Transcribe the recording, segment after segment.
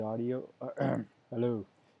audio. Hello.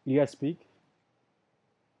 You guys speak?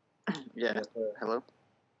 Yeah. Yes, sir. Hello?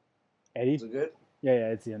 Eddie? Is it good?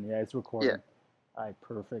 Yeah, it's in. Yeah, it's Yeah. recording. All right,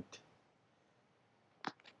 perfect.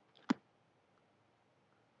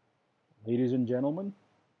 Ladies and gentlemen,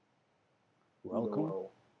 welcome No.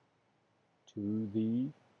 to the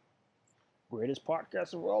greatest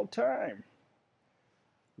podcast of all time.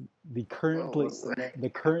 The currently What's the name? the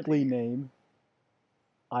currently named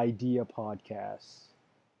Idea Podcast.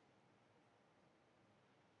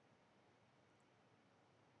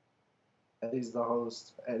 Eddie's the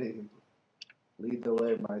host. Eddie, lead the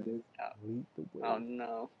way, my dude. Lead the way. Oh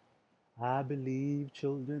no. I believe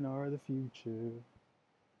children are the future.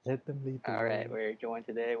 Let them lead the All right, way. we're joined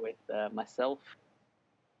today with myself.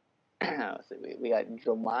 So we got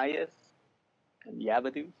Jomias and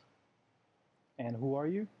Yabadoo. And who are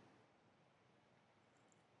you?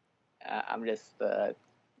 I'm just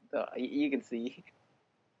you can see.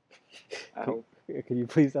 I hope Can you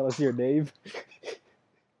please tell us your name?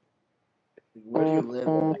 Where do you live?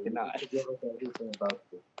 I Eddie? cannot. You give us everything about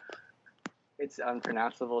you. It's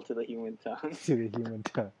unpronounceable to the human tongue. To the human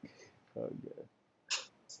tongue. Okay.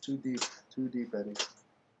 It's too deep. Too deep, Eddie.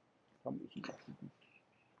 From the human.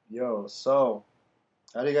 Yo, so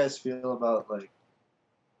how do you guys feel about like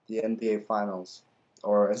the NBA finals?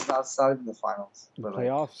 Or it's not even the finals, The but like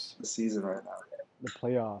playoffs. the season right now. The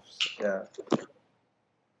playoffs. Yeah.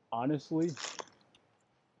 Honestly,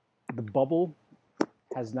 the bubble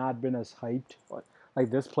has not been as hyped.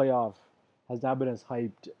 Like this playoff has not been as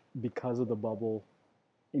hyped because of the bubble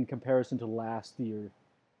in comparison to last year.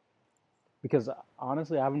 Because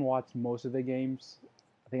honestly, I haven't watched most of the games.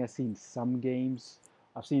 I think I've seen some games.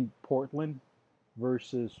 I've seen Portland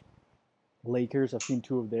versus Lakers. I've seen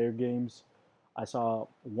two of their games. I saw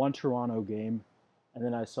one Toronto game, and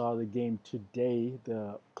then I saw the game today,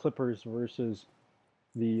 the Clippers versus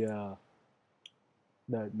the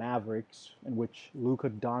the Mavericks, in which Luka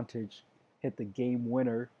Doncic hit the game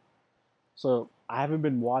winner. So I haven't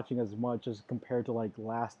been watching as much as compared to like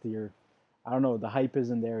last year. I don't know. The hype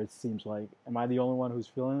isn't there. It seems like. Am I the only one who's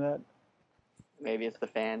feeling that? Maybe it's the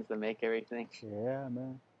fans that make everything. Yeah,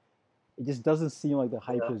 man. It just doesn't seem like the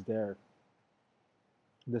hype Yeah. is there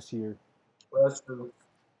this year. Well, that's true.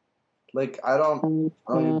 Like I don't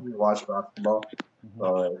usually watch basketball,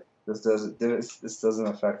 so like, this doesn't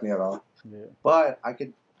affect me at all. Yeah. But I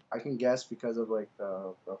can guess because of like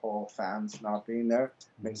the whole fans not being there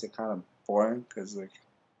makes it kind of boring because like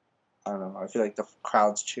I don't know, I feel like the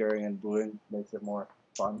crowds cheering and booing makes it more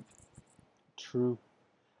fun. True.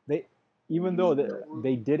 They even though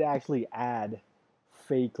they did actually add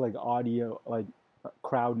fake like audio like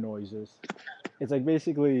crowd noises. It's like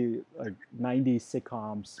basically like 90s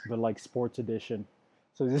sitcoms but like sports edition.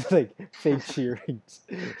 So it's just like fake cheering.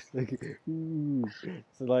 It's like ooh.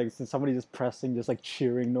 So like so somebody just pressing just like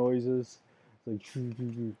cheering noises. It's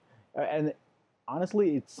like and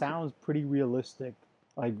honestly it sounds pretty realistic.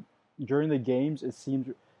 Like during the games it seems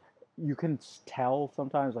you can tell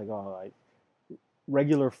sometimes like oh like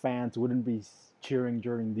regular fans wouldn't be cheering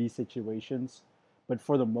during these situations, but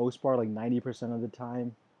for the most part, like 90% of the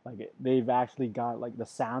time, like they've actually got like the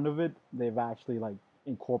sound of it. They've actually like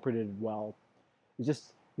incorporated it well. It's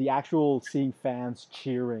just the actual seeing fans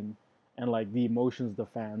cheering and like the emotions of the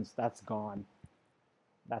fans. That's gone.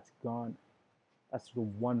 That's gone. That's the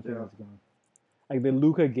one thing Yeah. that's gone. Like the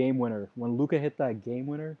Luca game winner. When Luca hit that game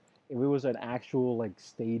winner, if it was an actual like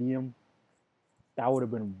stadium, that would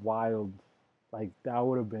have been wild. Like that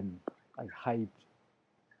would have been like hyped.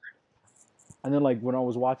 And then like when I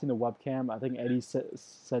was watching the webcam, I think Eddie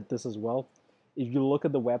said this as well. If you look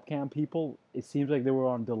at the webcam people, it seems like they were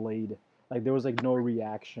on delayed. Like there was like no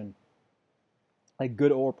reaction, like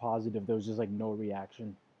good or positive. There was just like no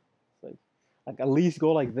reaction. It's like at least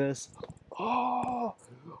go like this. Oh,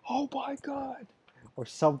 oh my god, or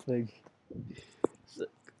something. It's like,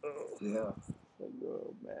 oh, Yeah.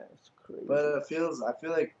 oh man, it's crazy. But I feel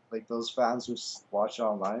like those fans who watch it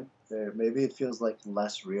online, maybe it feels like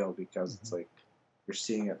less real because it's like you're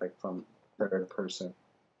seeing it like from third person,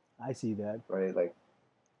 I see that. right? Like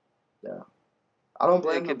yeah. I don't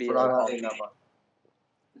blame It them could be for like not all, having that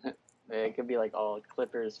much. it could be like all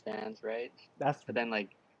Clippers fans, right? That's But then like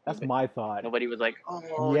my thought. nobody was like,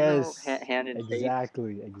 oh Yes, no, hand in face,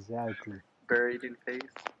 exactly, exactly, buried in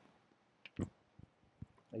face.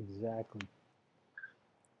 exactly.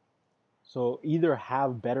 So either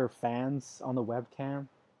have better fans on the webcam,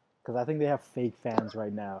 because I think they have fake fans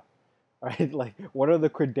right now. Right? Like, what are the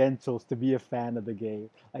credentials to be a fan of the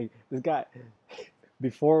game? Like this guy,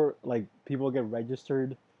 before like people get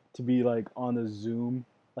registered to be like on the Zoom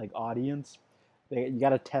like audience, you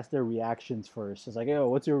gotta test their reactions first. It's like, yo,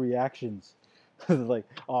 what's your reactions? It's like,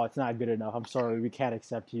 oh, it's not good enough. I'm sorry, we can't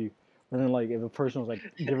accept you. And then like if a person was like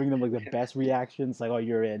giving them like the best reactions, like, oh,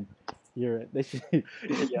 you're in, you're in. They should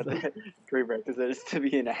Yeah, the prerequisite is to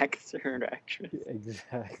be an actor or actress.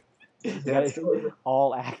 exactly. You Yeah, gotta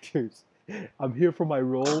all actors. I'm here for my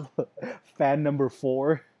role. Fan number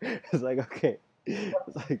 4. It's like okay.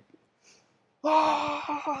 It's like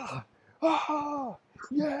ah ah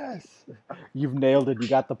yes. You've nailed it. You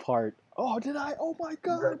got the part. Oh, did I? Oh my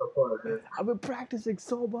god. I've been practicing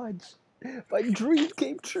so much. My dream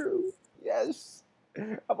came true. Yes.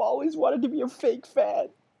 I've always wanted to be a fake fan.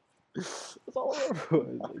 That's all I ever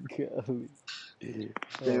wanted. Golly.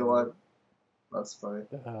 day Oh, one. That's funny.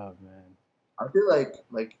 oh man. I feel like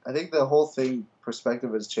I think the whole thing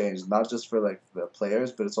perspective has changed, not just for like the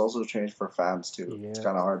players, but it's also changed for fans too. It's Yeah.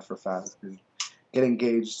 kind of hard for fans to get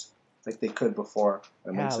engaged like they could before.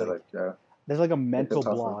 It Yeah, makes it like like there's like a make it mental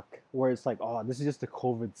tougher. block where it's like, oh, this is just the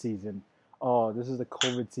COVID season. Oh, this is the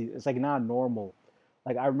COVID season. It's like not normal.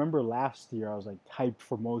 Like I remember last year, I was like hyped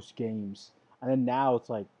for most games, and then now it's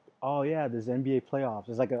like, oh yeah, there's NBA playoffs.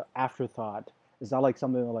 It's like an afterthought. It's not like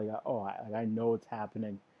something like, oh, I know it's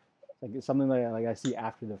happening. It's something like I see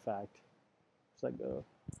after the fact. It's like,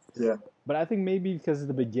 Yeah, but I think maybe because of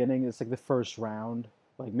the beginning, it's like the first round.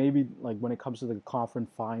 Like maybe like when it comes to the conference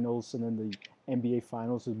finals and then the NBA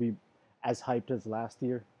finals, it'd be as hyped as last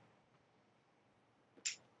year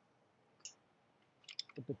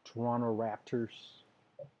with the Toronto Raptors.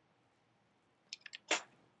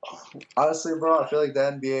 honestly, bro, I feel like the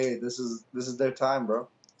NBA this is their time, bro.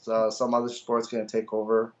 So some other sports gonna take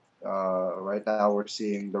over. Right now, we're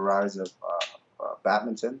seeing the rise of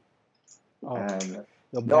badminton Oh, and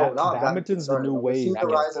no, no, not badminton. badminton's the Sorry, new we're seeing wave, the bro.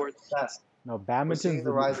 Rapid rise of sports. chess. No, We're badminton's seeing the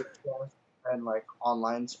the rise of chess and like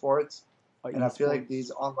online sports. And I feel like esports.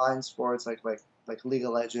 these online sports, like League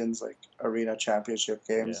of Legends, like Arena Championship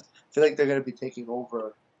Yeah, games, I feel like they're gonna be taking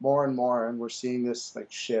over more and more, and we're seeing this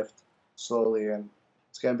like shift slowly, and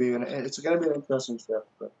it's gonna be an interesting shift,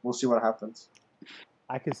 but we'll see what happens.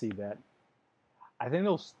 I can see that. I think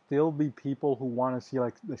there'll still be people who want to see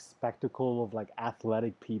like the spectacle of like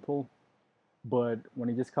athletic people, but when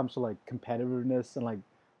it just comes to like competitiveness and like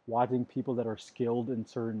watching people that are skilled in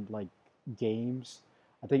certain like games,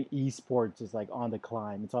 I think esports is like on the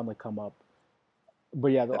climb. It's on the come up. But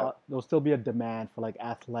yeah, Yeah, there'll still be a demand for like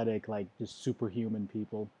athletic, like just superhuman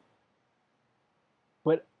people.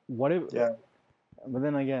 But what if? yeah. But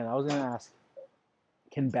then again, I was gonna ask,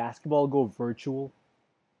 can basketball go virtual?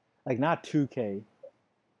 Like not 2K,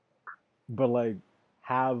 but like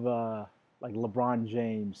have like LeBron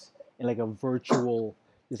James in like a virtual,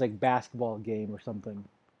 just like basketball game or something.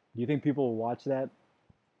 Do you think people will watch that?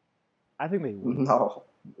 I think they would. No,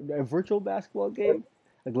 A virtual basketball game,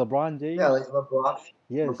 like LeBron yeah, James. like LeBron,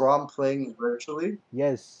 Yes, LeBron playing virtually.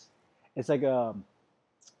 yes. It's like a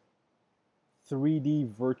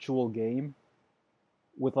 3D virtual game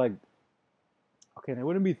with like okay, it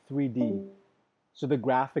wouldn't be 3D. So the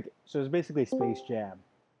graphic, so it's basically Space Jam.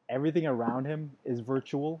 Everything around him is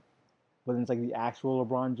virtual, but then it's like the actual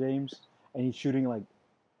LeBron James, and he's shooting like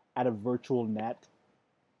at a virtual net.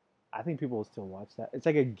 I think people will still watch that. It's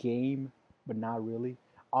like a game, but not really.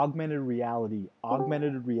 Augmented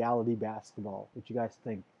reality basketball. What you guys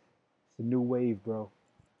think? It's the new wave, bro.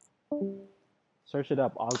 Search it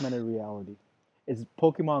up. Augmented reality. It's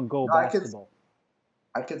Pokemon Go No, basketball.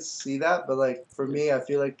 I could see that, but like for me, I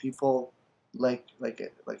feel like people like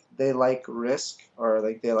they like risk or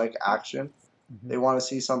like they like action. Hmm. They want to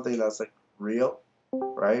see something that's like real,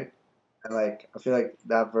 right? And like I feel like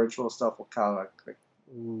that virtual stuff will kind of like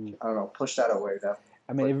Ooh. I don't know push that away, that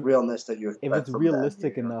I mean, like realness that you if it's expect from the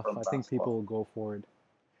realistic NBA or enough, from I think people basketball. will go for it.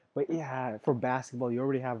 But yeah, for basketball, you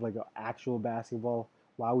already have like an actual basketball.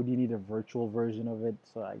 Why would you need a virtual version of it?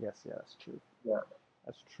 So I guess yeah, that's true. Yeah,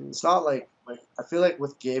 That's true. it's not like I feel like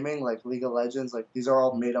with gaming, like League of Legends, like these are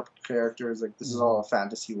all made up characters. Like this is Hmm. all a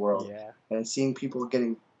fantasy world, Yeah. and seeing people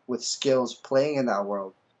getting with skills playing in that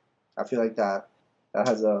world, I feel like that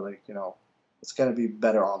has a like it's gonna be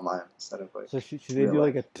better online instead of like So should they real do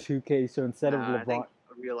like life. a 2K? So instead of Nah, I LeBron, think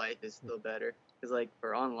real life is still better because like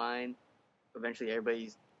for online, eventually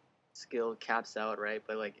everybody's skill caps out, right?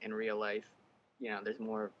 But like in real life, there's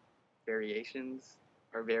more variations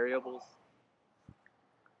or variables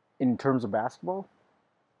in terms of basketball,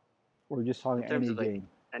 or just talking in terms any of like game?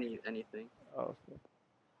 anything. Oh,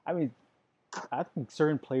 I mean, I think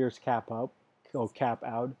certain players cap up, or cap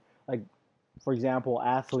out. Like, for example,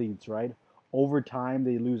 athletes, right? Over time,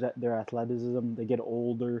 they lose their athleticism. They get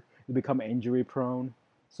older. They become injury prone.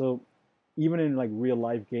 So, even in like real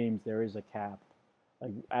life games, there is a cap.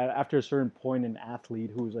 Like after a certain point, an athlete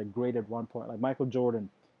who was like great at one point, like Michael Jordan,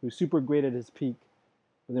 he was super great at his peak,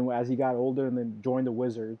 but then as he got older and then joined the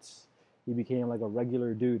Wizards, he became like a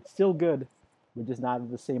regular dude. Still good, but just not at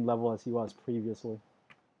the same level as he was previously.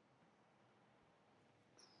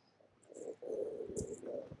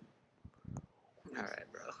 All right,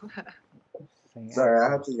 bro. Saying, Sorry,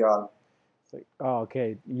 I have to yawn. it's like, oh,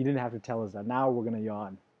 okay, you didn't have to tell us that. Now we're gonna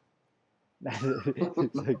yawn.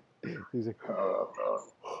 It's like, he's like, Oh,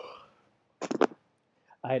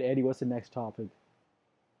 all right, Eddie, what's the next topic?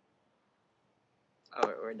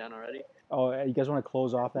 Oh, we're done already. Oh, you guys want to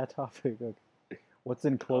close off that topic? Okay. What's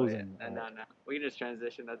in Oh yeah, closing? no, no. We can just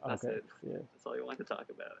transition. That's Okay, it. yeah, That's all you want to talk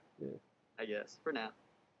about. yeah. I guess for now.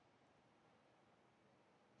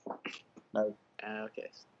 no. Okay.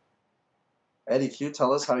 Eddie, can you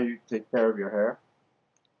tell us how you take care of your hair?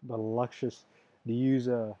 The luscious. Do you use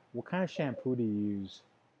what kind of shampoo do you use?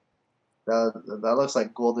 That looks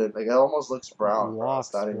like golden. Like it almost looks brown, bro.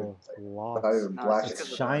 It's Locks, not even bro. not Locks. even No, black. it's It's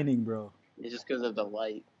just because of shining, bro. it's just because of the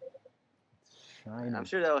light. It's shining. I'm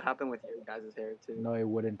sure that will happen with your guys' hair too. No, it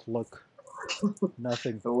wouldn't. Look,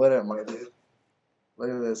 nothing. It wouldn't, my dude. Look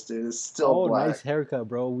at this, dude. It's still Oh, black. nice haircut,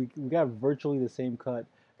 bro. We got virtually the same cut,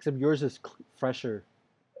 except yours is fresher.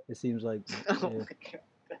 It seems like. Oh Yeah. my god.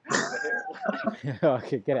 The hair.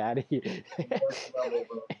 Okay, get out of here.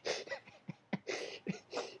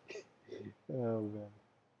 Oh man.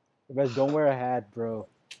 Best don't wear a hat, bro.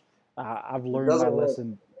 I've learned my doesn't work.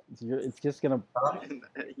 lesson. It's just gonna He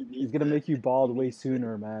it's needs gonna it. make you bald He way needs it.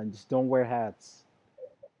 sooner, man. Just don't wear hats.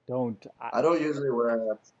 Don't. I don't usually wear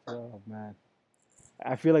hats. Oh man.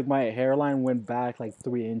 I feel like my hairline went back like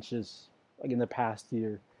 3 inches, like in the past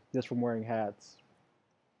year, just from wearing hats.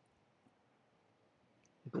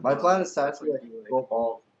 My plan is to That's actually what like, you like. go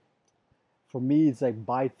bald. For me, it's like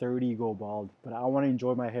by 30 go bald, but I want to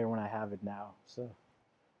enjoy my hair when I have it now. So.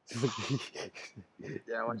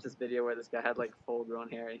 Yeah, I watched this video where this guy had like full grown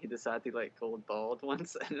hair and he decided to like go bald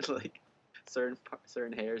once and like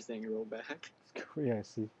certain hairs didn't grow back. Yeah, I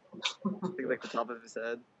see. I think like the top of his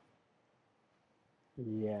head.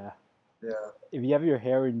 Yeah. Yeah. If you have your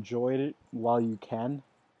hair, enjoy it while you can.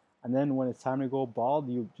 And then when it's time to go bald,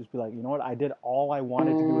 you just be like, you know what? I did all I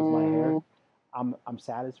wanted to do with my hair. I'm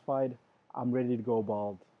satisfied. I'm ready to go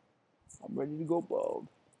bald. I'm ready to go bald.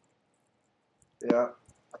 Yeah.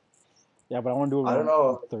 Yeah, but I want to do it I don't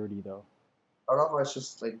around know. 30 though. I don't know if I should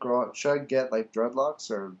just like grow. Should I get like dreadlocks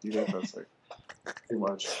or do you think that's like too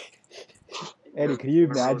much? Eddie, can you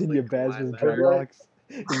Or else, imagine like, your beds Kawhi with Leonard.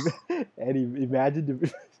 dreadlocks? Eddie, imagine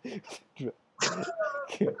the.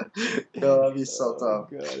 No, that'd be so Oh tough.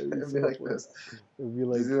 god, it'd be It'd be so like funny. this. It'd be You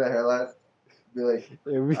like see the hairline? It'd be like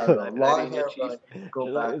it'd be I don't know, like, long Imagine hair, your but chief. like go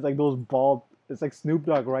it's like, back. it's like those bald. It's like Snoop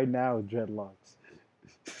Dogg right now, dreadlocks.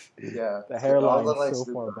 Yeah. The So they all hairline look like so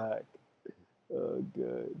Snoop far Dogg. back. Oh,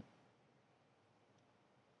 good.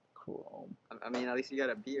 Chrome. I mean, at least you got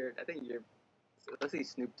a beard. I think you're, especially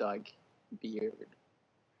Snoop Dogg beard.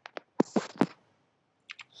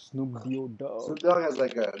 Snoop Dogg. Snoop Dogg has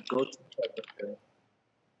like a goatee type of thing.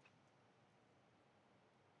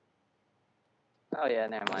 Oh yeah,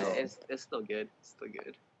 never mind. No. It's still good. It's still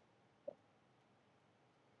good.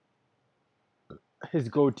 His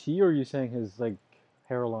goatee, or are you saying his like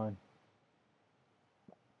hairline?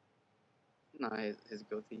 No, his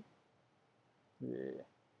goatee. Yeah.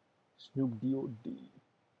 Snoop Dogg.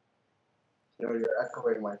 Yo, you're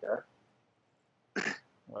echoing my hair.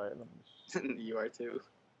 All right, let me. You are too.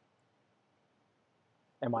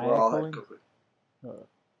 Am I We're all echoing?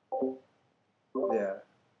 echoing. Yeah,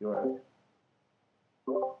 you are.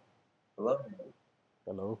 Hello?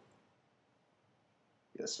 Hello,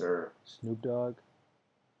 Yes, sir. Snoop Dogg.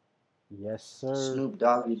 Yes, sir. Snoop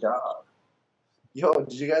Doggy Dogg. Yo,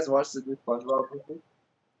 did you guys watch the new SpongeBob movie?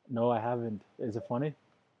 No, I haven't. Is it funny?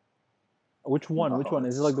 Which one? Which No, one?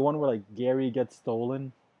 Is it like the one where like Gary gets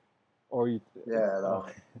stolen, or you? Yeah, that Oh,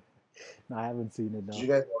 one. no, I haven't seen it. Did No, you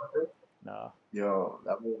guys watch it? no. Yo,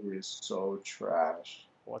 that movie is so trash.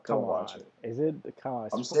 Well, Don't come watch on. it. Is it? Come on.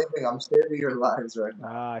 I'm saving your lives right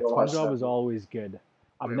now. Don't watch SpongeBob that is movie. always good.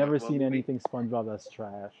 I've Wait, never what seen movie? anything SpongeBob that's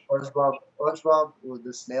trash. SpongeBob with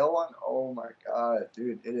the snail one. Oh my god,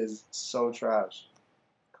 dude, it is so trash.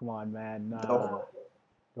 Come on, man. Nah. Don't.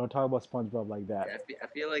 Don't talk about SpongeBob like that. I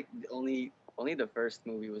feel like only the first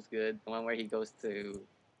movie was good. The one where he goes to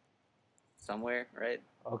somewhere, right?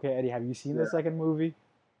 Okay, Eddie, have you seen Yeah. the second movie?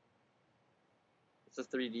 It's a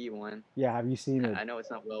 3D one. Yeah, have you seen it? I know it's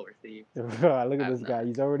not well received. Look at I've this guy. not.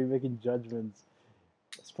 He's already making judgments.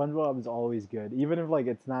 SpongeBob is always good, even if like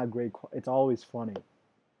it's not great. It's always funny.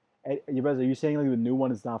 You guys, are you saying like the new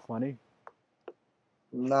one is not funny?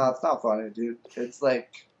 Nah, it's not funny, dude. It's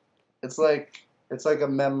like it's like a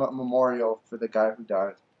memorial for the guy who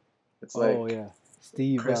died. It's Oh like yeah,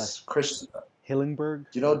 Steve Chris. Hillenberg.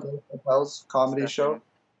 Do you know Dave Chappelle's comedy show?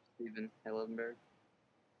 Steven Hillenberg.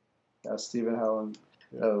 Stephen Helen,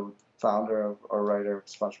 Yeah. the founder of or writer of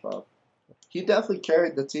SpongeBob. He definitely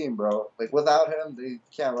carried the team, bro. Like without him, they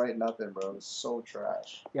can't write nothing, bro. It's so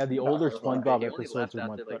trash. Yeah, the Not older gonna lie. SpongeBob He only episodes left were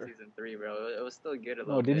after much like better. season 3, bro. It was still good a No,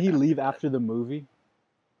 little didn't bit he leave that. after the movie?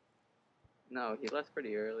 No, he left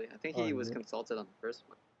pretty early. I think Oh, he he was did? consulted on the first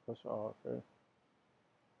one. Oh, okay.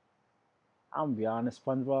 I'm gonna be honest,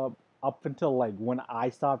 SpongeBob. Up until like when I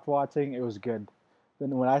stopped watching, it was good. Then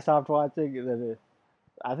when I stopped watching,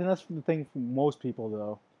 I think that's the thing for most people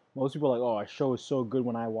though. Most people are like, oh, a show is so good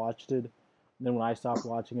when I watched it. And then when I stopped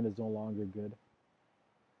watching it, it's no longer good.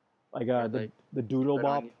 Like Or the like the you Doodle put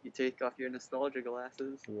Bop. on, you take off your nostalgia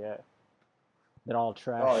glasses. Yeah, they're all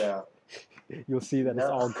trash. Oh yeah, You'll see that it's yeah.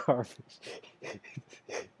 all garbage.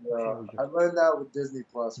 Yeah. I learned that with Disney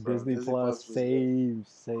Plus, bro. Disney Plus, was good.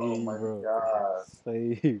 save, Oh my bro, god,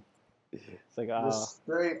 save. It's like just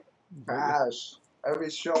straight trash. Every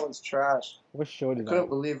show is trash. what show I did couldn't that?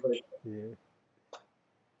 believe it. Yeah.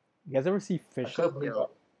 You guys ever see I Fishing? couldn't believe Yo,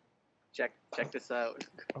 it. check this out.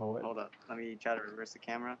 Oh, Hold up. Let me try to reverse the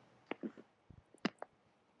camera.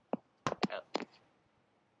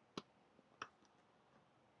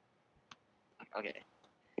 Okay.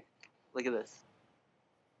 Look at this.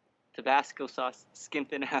 Tabasco sauce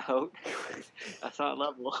skimping out. That's not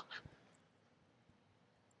level.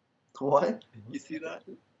 What? You see that?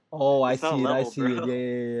 oh, I It's not see it. I level, see it. bro.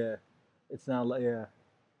 Yeah. It's not like yeah.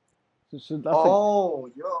 So that's Oh,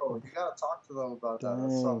 yo, you gotta talk to them about that.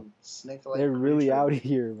 That's Dang. some snake-like they're really creature. out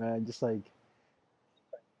here, man. Just like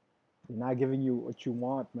they're not giving you what you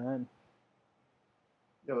want, man.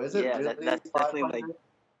 Yo, is it Yeah, really that's definitely 500? like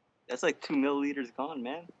that's like 2 milliliters gone,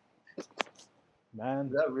 man. Man,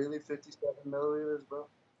 Is that really 57 milliliters, bro?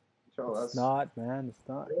 Yo, it's that's not, man. It's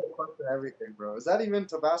not. they put everything, bro. Is that even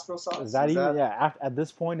Tabasco sauce? Is that even? Yeah. At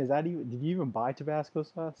this point, is that even? Did you even buy Tabasco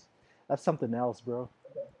sauce? That's something else, bro.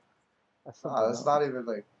 That's something Nah, that's else. not even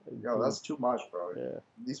like. Yo, Dude, that's too much, bro. yeah.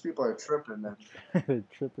 These people are tripping, man. They're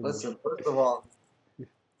tripping. Man. Listen,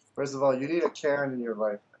 first of all, you need a Karen in your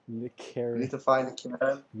life. You need a You Karen. need to find a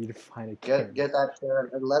Karen. You need to find a Karen. Get that Karen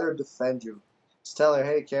and let her defend you. Just tell her,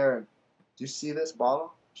 hey Karen, do you see this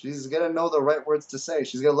bottle? She's gonna know the right words to say.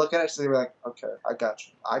 She's gonna look at it. She's gonna be like, okay, I got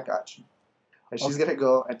you. And she's gonna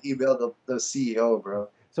go and email the CEO, bro.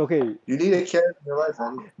 So okay, You need a Karen in your life,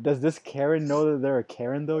 man. does this Karen know that they're a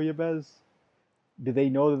Karen though, Yabez? Do they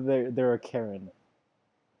know that they're a Karen?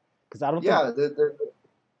 Because I don't Yeah, think.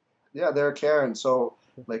 they're a Karen. So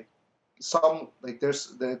like some like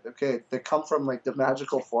they come from like the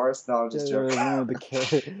magical forest. No, I'm just joking. The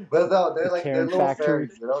Karen. But no, The they're Karen little factory.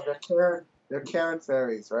 fairies, they're Karen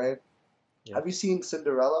fairies, right? Yeah. Have you seen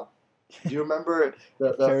Cinderella? Do you remember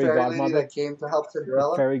the Fairy fairy lady godmother? that came to help The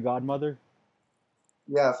Cinderella? fairy godmother.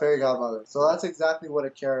 Yeah, fairy godmother. So that's exactly what a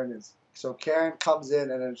Karen is. So Karen comes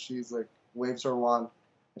in and then she's like waves her wand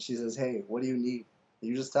and she says, "Hey, what do you need?"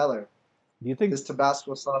 You just tell her. Do you think? This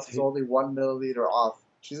Tabasco sauce is only 1 milliliter off.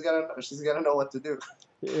 She's gonna know what to do.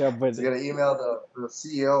 Yeah, but She's gonna email the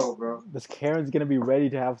CEO, bro. this Karen's gonna be ready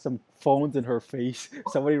to have some phones in her face.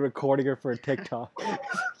 Somebody recording her for a TikTok.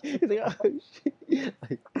 He's like, oh, shit.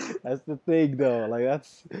 Like, that's the thing, though. Like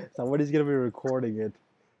that's somebody's gonna be recording it.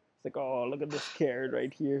 It's like, oh, look at this Karen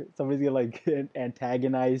right here. Somebody's gonna like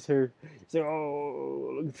antagonize her. It's like,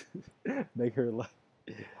 oh, make her like.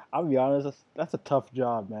 I'll be honest. That's a tough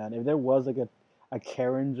job, man. If there was like a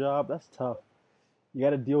Karen job, that's tough. You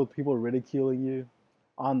got to deal with people ridiculing you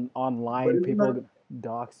online. But People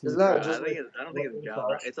dox you. isn't Bro, that just like I don't think it's a job,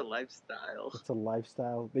 bro. It's a lifestyle. It's a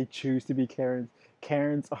lifestyle. They choose to be Karens.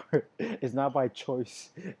 Karens are. It's not by choice.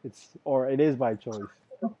 It is by choice.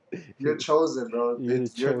 you're chosen, bro? You're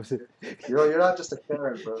chosen. You're not just a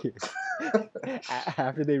Karen, bro.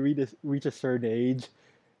 After they reach a certain age,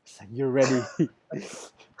 it's like you're ready.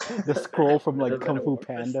 The scroll from like Kung Fu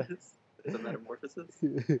Panda. The metamorphosis.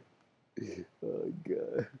 Oh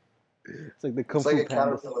god. It's like the Kung It's like Fu a Panda.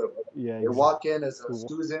 caterpillar. Bro. Yeah, They walk in as a Cool.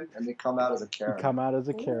 Susan and they come out as a You Karen. come out as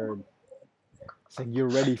a Karen. It's like you're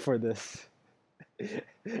ready for this.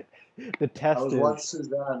 The I test was is once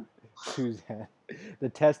Suzanne. Suzanne. The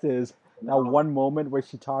test is that one moment where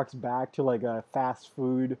she talks back to like a fast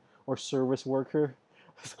food or service worker.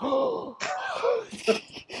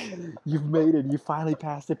 You've made it. You finally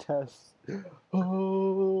passed the test.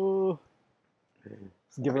 Oh.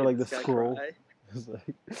 Just give her like the This guy scroll. cry. It's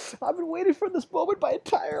like, I've been waiting for this moment my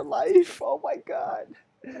entire life. Oh my god.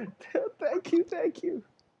 Thank you.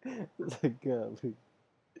 It's like, golly.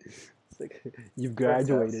 It's like you've Princess,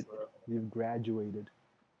 graduated. bro. You've graduated.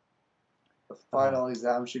 The final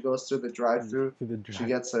exam. She goes through the drive-through. To the She drive.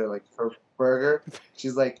 gets her burger.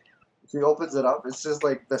 She's like, she opens it up. It's just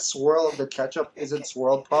like the swirl of the ketchup isn't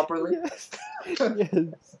swirled properly. Yes.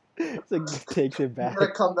 Yes. It's like takes it She's back.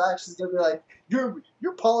 gonna come back. She's gonna be like,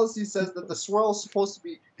 your policy says that the swirl is supposed to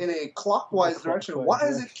be in a clockwise direction. Why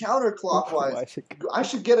is it counterclockwise? Why is it I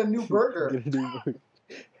should get a new burger. Get a new burger.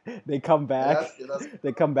 They come back. That's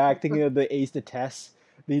They come back thinking of the ace to test.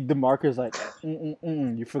 The marker's like,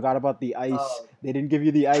 you forgot about the ice. Oh. They didn't give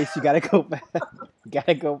you the ice. You gotta go back. You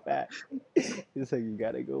gotta go back. It's like you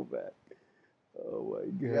gotta go back. Oh my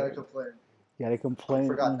god. you gotta complain. You gotta You complain.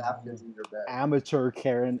 forgot napkins in your bag. Amateur,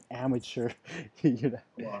 Karen. Amateur. You know.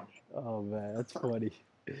 Come on. Oh man, that's funny.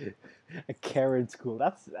 A Karen school.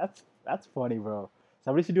 That's funny, bro.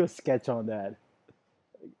 Somebody should do a sketch on that.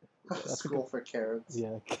 School for Karens.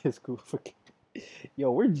 Yeah, school for.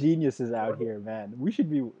 Yo, we're geniuses out here, man. We should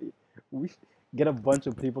get a bunch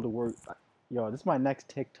of people to work. Yo, this is my next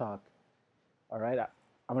TikTok. All right,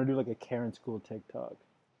 I'm gonna do like a Karen school TikTok.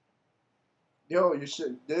 Yo, you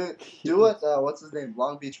should do what what's his name?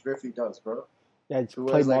 Long Beach Griffey does, bro. Yeah, it's Who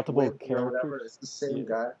play wears, like, multiple whip or whatever. characters. It's the same Yeah.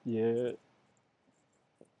 guy. Yeah,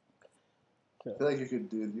 I feel like you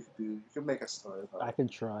could make a story about I it. can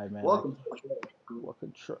try, man. Welcome to I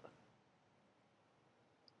can try.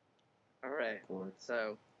 All right. the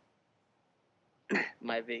So,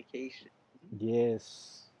 my vacation.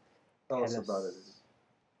 Yes. Tell us Tell about it. us.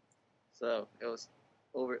 So it was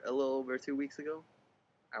a little over 2 weeks ago.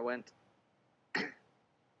 I went.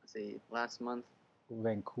 Let's see, last month.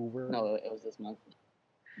 Vancouver. No, it was this month.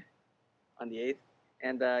 On the 8th,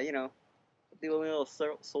 and do a little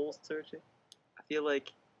soul searching. I feel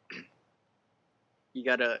like you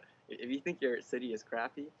gotta. If you think your city is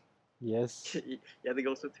crappy, Yes. you have to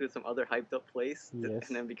go to some other hyped up place Yes.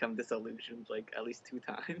 and then become disillusioned like at least 2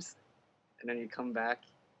 times, and then you come back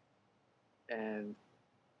and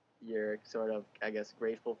you're sort of, I guess,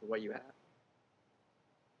 grateful for what you have.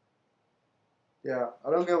 Yeah, I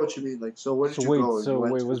don't get what you mean. Like, so where did So you wait, go? You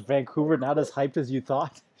went to- was Vancouver not as hyped as you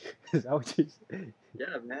thought? Is that what you said?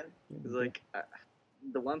 Yeah, man. It's like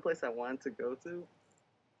the one place I wanted to go to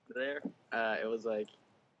there, it was like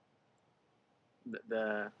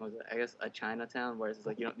the what was it? I guess a Chinatown, where it's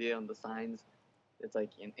like on the signs, it's like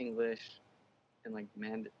in English and like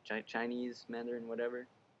Chinese, Mandarin, whatever,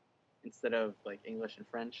 instead of like English and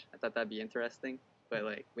French. I thought that'd be interesting, but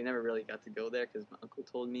like we never really got to go there because my uncle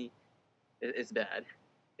told me it's bad.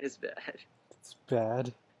 It's bad. It's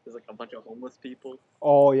bad. There's like a bunch of homeless people.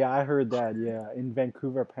 Oh yeah, I heard that. Yeah, in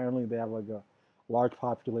Vancouver, apparently they have like a large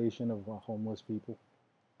population of homeless people.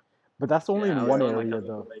 But that's only Yeah, I in was one on, like, area a-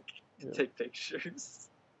 though. Like Yeah. take pictures.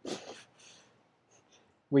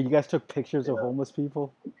 Wait, you guys took pictures of Yeah. homeless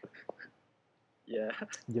people? Yeah.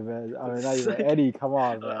 You man, I mean, not even Eddie. Come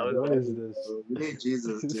on, I man. was What like, is this? We need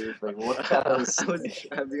Jesus, dude. Like, what I kind of was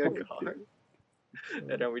driving a car, and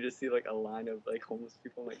then we just see like a line of like homeless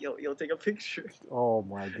people. I'm like, yo, take a picture. Oh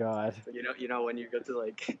my God. So, you know when you go to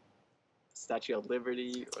like Statue of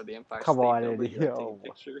Liberty or the Empire Come State on, Building, Eddie, you're like, yo. taking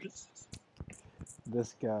pictures.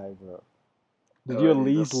 This guy, bro. Did Oh, you at dude,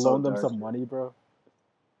 least that's so loan them dark. some money, bro?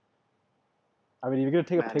 I mean, if you're gonna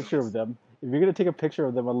take a Man, picture of them,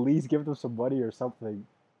 at least give them some money or something.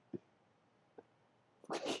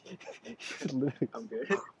 Literally- I'm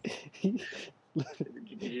good.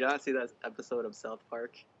 Did you not see that episode of South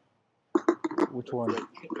Park Which one?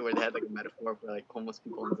 where they had like a metaphor for like homeless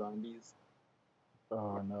people and zombies?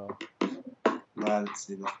 Oh no, No, I didn't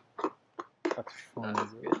see that. that's funny.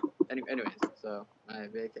 That's bro. good. Anyways, so my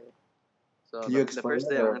vacay. So Can you the explain first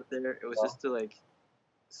it, day I or- went there, it was No. just to like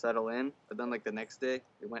settle in. But then like the next day,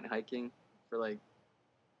 we went hiking for like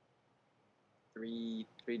 3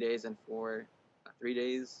 days and 3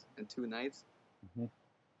 days and 2 nights. Mhm.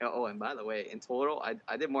 Oh, and by the way, in total,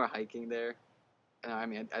 I did more hiking there. I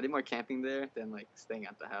mean, I did more camping there than like staying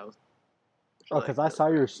at the house. which Oh, is, because like, I really saw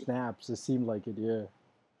your crappy. snaps. It seemed like it, yeah.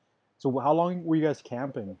 So how long were you guys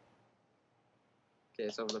camping? Okay,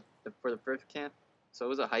 so for the first camp, so it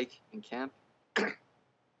was a hike and camp.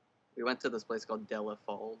 We went to this place called Della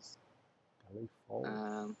Falls. Valley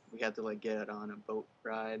Falls. We had to like get on a boat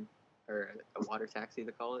ride or a water taxi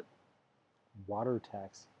to call it. Water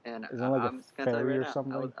tax. And Isn't it like a I'm just gonna tell you ferry right or now, I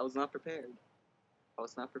something? was not prepared. I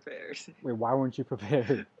was not prepared, Wait, why weren't you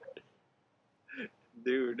prepared?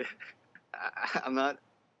 dude. I'm not.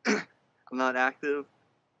 I'm not active,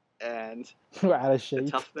 and Out of the shape.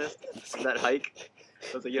 toughness of that hike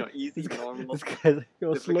was like easy, normal. This guy's like,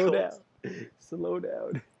 yo, slow down. difficult. Slow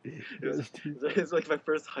down. It was like my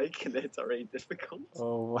first hike, and it's already difficult.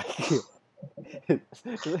 Oh my God.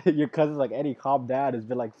 Your cousin's like, Eddie, calm down. It's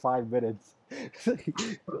been like 5 minutes. It's like,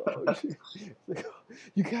 oh, shit. It's like, oh,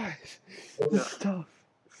 you guys, No, this is tough.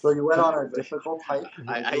 So you went on a but difficult hike.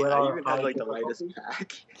 I, You went I on even a had high like the lightest difficulty.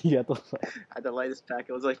 pack. Yeah. I had the lightest pack.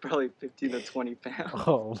 It was like probably 15 to 20 pounds.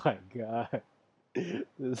 Oh my god.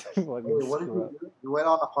 This fucking Wait, what did scrub. you do? You went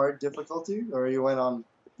on a hard difficulty, or you went on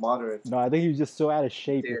moderate? No, I think he was just so out of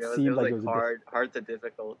shape. Dude, It it seemed was like it like was hard to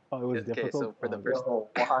difficult. oh, it was Okay, difficult. so for the Oh, first Yo,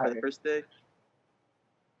 for why? the first day,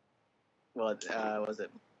 well, was it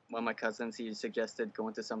one of my cousins? He suggested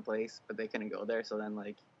going to some place, but they couldn't go there. So then,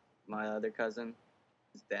 like, my other cousin,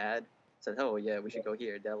 his dad, said, "Oh yeah, we should go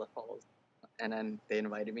here, Della Falls." And then they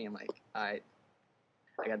invited me. I'm like, I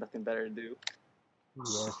got nothing better to do.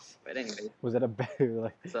 yes. But anyway, Was it a better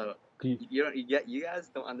like? so Could you, you guys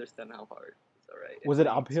don't understand how hard it's alright. Was it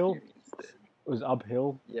uphill? It was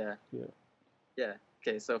uphill. Yeah. Yeah. Yeah.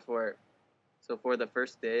 Okay, so for the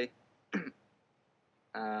first day,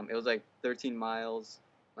 it was like 13 miles.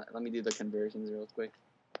 Let me do the conversions real quick.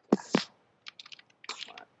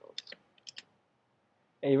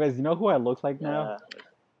 Hey, guys, you know who I look like now? Yeah.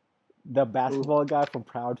 The basketball guy from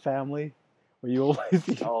Proud Family, where you always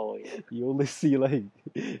see, Oh yeah. you only see like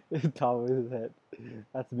the top of his head.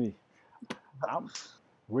 That's me. I'm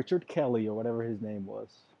Richard Kelly or whatever his name was.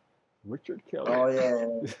 Richard Kelly. Oh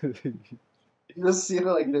yeah, yeah. You just see it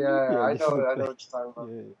like yeah, Yeah, I just know, look I know like- what you're talking about.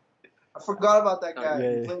 yeah, I forgot about that guy.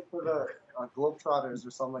 Yeah. He played for the Globetrotters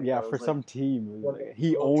or something like yeah, that. It for was some like, team, it was yeah, like,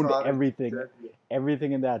 he owned Globetrotters everything, jersey.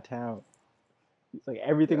 everything in that town. It's like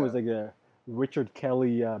everything was Yeah. like a Richard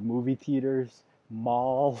Kelly movie theaters,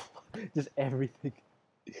 mall, just everything.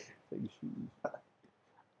 Like, jeez.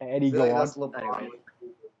 Eddie, I feel go like on. that's LeBron. Anyway.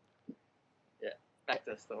 Back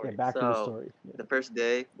to the story. Yeah, back to the story. Yeah. The first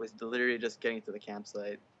day was literally just getting to the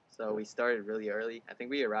campsite. So we started really early. I think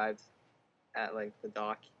we arrived at like the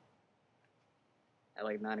dock at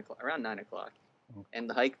like 9 o'clock, around 9 o'clock. Okay. And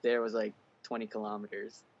the hike there was like 20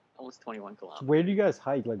 kilometers, almost 21 So kilometers. where do you guys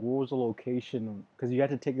hike? Like, what was the location? Because you had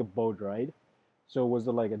to take a boat, right? So was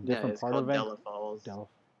it like a Yeah, different it's part called of Della Falls. Del-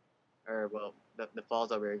 Or well, the falls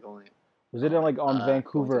that we were going. Was it like on going to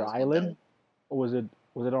Vancouver was called Island, Della. or was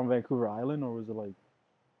it on Vancouver Island, or was it like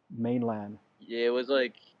mainland? Yeah, it was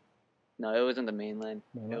like no, it wasn't the mainland.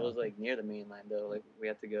 Mainland, It was okay. like near the mainland though. Like we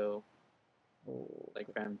had to go Oh,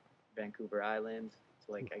 like from Vancouver Island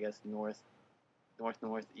to like I guess northeast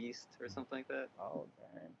or something like that. oh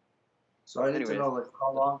dang. So I need to Anyways. know like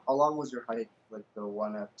how long was your hike? Like the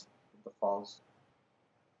one at the falls.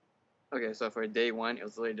 Okay, so for day one, it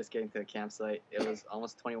was literally just getting to the campsite. It was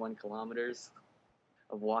almost 21 kilometers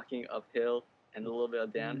of walking uphill and a little bit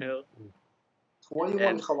of downhill. 21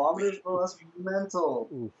 And- kilometers, bro. That's mental.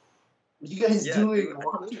 Oof. What you guys Yeah, doing? dude.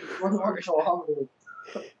 Walking 21 kilometers.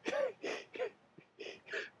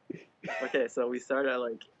 Okay, so we started at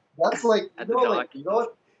like That's like At you the know, like dock. you know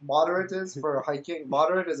what moderate is for hiking.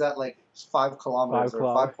 Moderate is at like 5 kilometers 5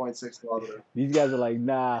 or kilometers. 5.6 kilometers. These guys are like,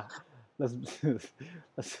 nah, let's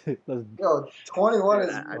let's. Yo, 21 is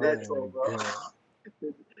Yeah, I mental, did. bro.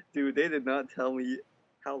 Yeah. dude, they did not tell me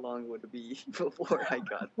how long would it be before I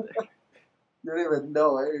got there. You don't even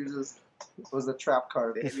know it. You just it was a trap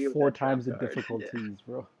card. They- It's Maybe with 4 that trap times the card, yeah. difficulties,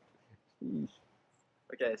 bro. Jeez.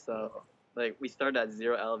 Okay, so like we started at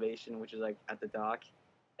 0 elevation, which is like at the dock,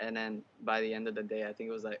 and then by the end of the day, I think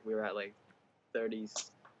it was like we were at like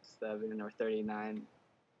 37 or 39.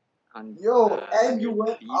 Yo, and you 100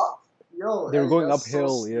 went feet. up. Yo, They were Eddie, going that's so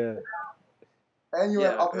uphill, sick. yeah. And you Yeah,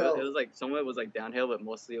 went uphill. it was like some of it was like downhill, but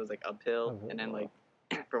mostly it was like uphill. Uphill, And then wow.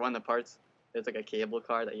 like for one of the parts, there's like a cable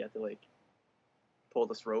car that you have to like pull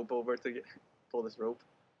this rope over to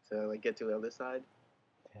like get to the other side.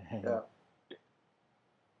 Dang. Yeah.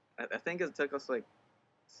 I think it took us like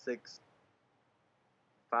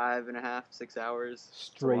 5.5, 6 hours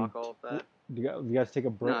Straight. to walk all of that. Do you guys take a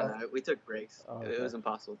break? No, we took breaks. Oh, It okay. was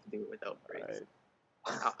impossible to do it without breaks.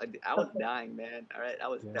 Alright. I was dying, man. All right, I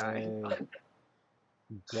was dying. Dang.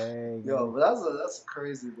 Dang. Yo, but that's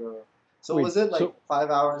crazy, bro. So Wait, was it like so- 5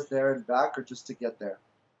 hours there and back, or just to get there?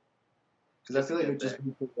 Because I Just feel to like it get just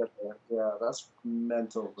need to get there. Yeah, that's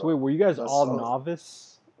mental, bro. So wait, were you guys That's all so-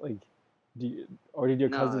 novice? Like, or did your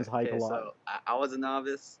No, cousins hike okay, a lot? So I was a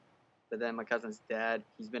novice, but then my cousin's dad,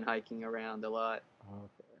 he's been hiking around a lot. Oh,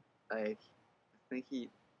 okay. Like, I think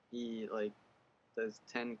he like does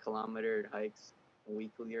 10-kilometer hikes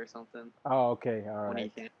weekly or something Oh, okay. All when he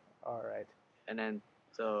right. can. All right. And then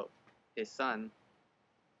so his son,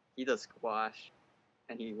 he does squash,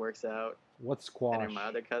 and he works out. What's And squash? then my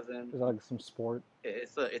other cousin, Is that like some sport?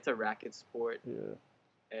 it's a racket sport. Yeah.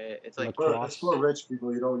 It's like Bro, Lacrosse. it's for rich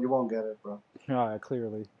people. You won't get it, bro. Yeah,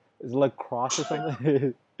 clearly. Is it like cross or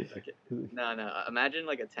something? Okay. No. Imagine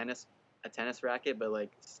like a tennis racket, but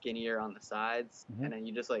like skinnier on the sides, Mhm. and then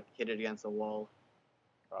you just like hit it against the wall.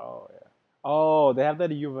 Oh yeah. Oh, they have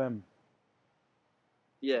that at U of M.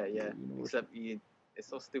 Yeah. University. Except it's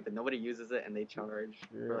so stupid. Nobody uses it, and they charge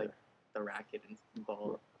for like the racket and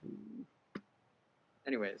ball.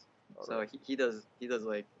 Anyways, so Alright. he does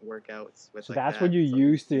like workouts with So like that's that. what you so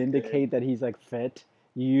use to he's good. indicate that he's like fit.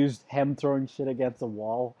 You used him throwing shit against the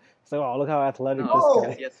wall. So oh, look how athletic No, this No, because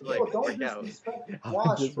guy. he has to yo, like don't work out. disrespect How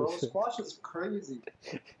squash, this bro. was- Squash is crazy.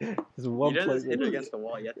 This You one don't play. just hit it against the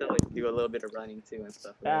wall. You have to like do a little bit of running too and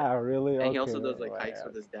stuff. Right? Ah, really? And Okay. he also does like wow. hikes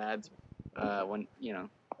with his dads. When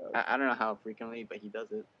I don't know how frequently, but he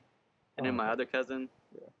does it. And then my Okay. other cousin,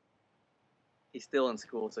 Yeah. he's still in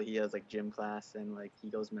school, so he has like gym class and like he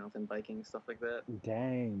goes mountain biking stuff like that.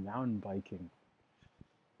 Dang, mountain biking.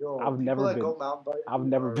 Yo, I've people never that been. go mountain biking I've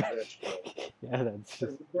never are been. rich, bro. Yeah, that's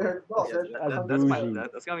just. They're, no, Yes, they're, That's that's my bougie.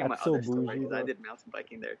 that's gonna be my That's so other story bougie, because I bro. did mountain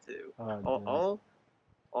biking there too. Oh, damn.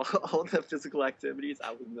 All the physical activities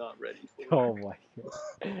I was not ready for. Oh my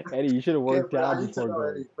god. Eddie, you should have Okay, worked but I out need to before know,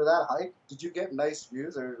 going. Eddie, for that hike, did you get nice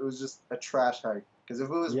views or it was just a trash hike? Because if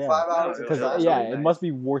it was Yeah. 5 hours No, of it was Because trash yeah, hike, really it nice. must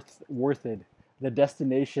be worth it. The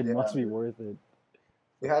destination Yeah, must be dude. worth it.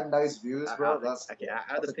 you had nice views, bro. That's Okay, I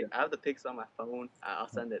have the pics on my phone. I'll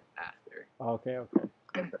send it after. Okay. All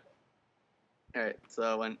right.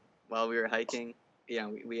 So while we were hiking,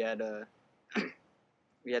 we had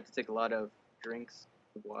we had to take a lot of drinks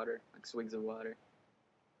of water, like swigs of water.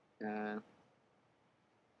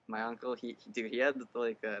 My uncle, he had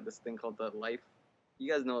like this thing called the life.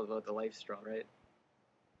 You guys know about the life straw, right?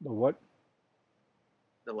 The what?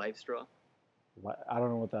 The life straw. I don't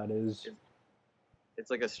know what that is. It's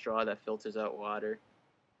like a straw that filters out water.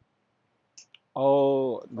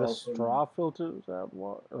 Oh, the Also- straw filters out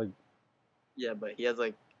water. Like, Yeah, but he has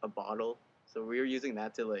like a bottle, so we were using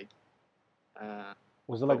that to like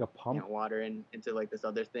was it like a put, pump? water into like this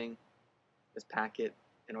other thing, this packet,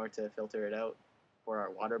 in order to filter it out for our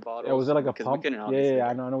water bottles. Yeah, was it like a because pump? We couldn't Yeah, obviously,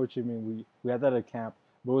 I know what you mean. We had that at camp.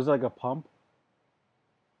 But was it like a pump?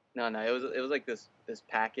 No, it was like this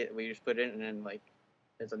packet. We just put it in, and then like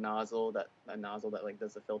there's a nozzle that like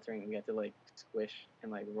does the filtering. We have to like squish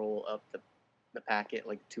and like roll up the packet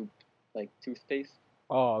like toothpaste.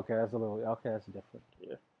 Oh, okay, that's different.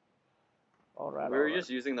 Yeah. All right. We were just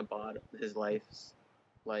using the bottle, his life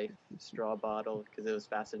straw bottle, because it was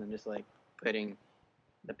faster than just like putting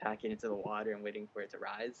the packet into the water and waiting for it to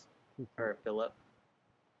rise or fill up.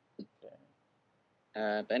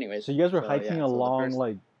 But anyways. So you guys were yeah, hiking so the along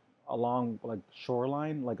first- along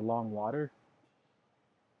shoreline, like along water.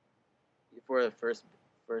 for the first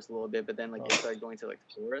little bit, but then like it started going to like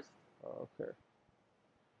the forest. Oh, okay.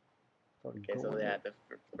 Okay, so yeah, the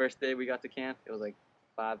first day we got to camp, it was like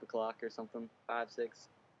 5 o'clock or something, 5, 6,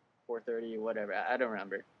 4:30, whatever. I don't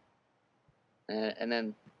remember. And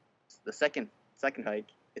then the second hike,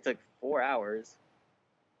 it took 4 hours,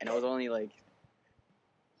 and it was only like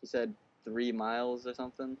he said 3 miles or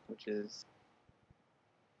something, which is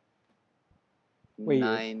Wait,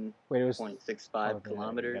 9.65 okay,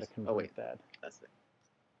 kilometers. You gotta convert Oh wait, that. that's it.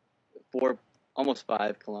 Almost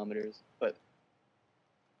 5 kilometers, but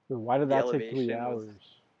Wait, why did the that take 3 elevation hours?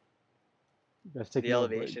 was- You guys take the no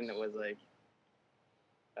elevation breaks. was like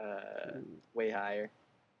way higher.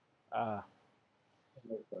 Like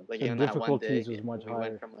The even that one day, difficulties was much we higher.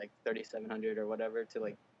 went from like 3,700 or whatever to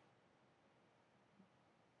like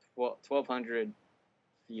 1,200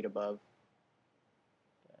 feet above.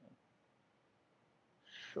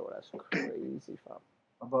 Sure, that's crazy, fam.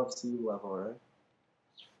 above sea level, right?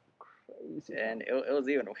 Crazy. And it was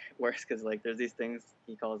even worse because like there's these things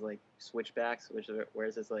he calls like switchbacks, where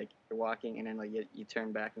it's just like you're walking and then like you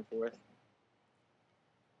turn back and forth.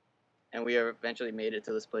 And we eventually made it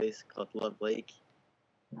to this place called Love Lake.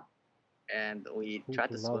 And we Ooh, tried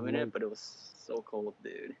to Love swim in Lake. it, but it was so cold,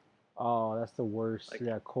 dude. Oh, that's the worst. Like-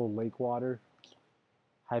 Yeah, cold lake water.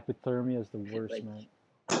 Hypothermia is the worst, Like- man.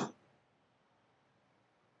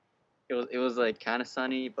 It was like kind of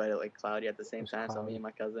sunny, but like cloudy at the same It was time. So me cloudy. and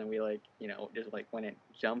my cousin, we like just like went and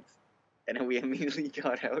jumped, and then we immediately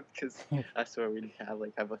got out because I swear we'd have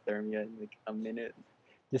like hypothermia in like a minute.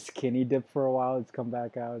 Just skinny dip for a while. It's come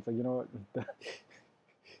back out. It's like, you know what?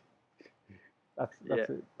 that's Yeah.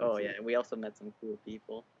 it. Oh That's yeah, it. and we also met some cool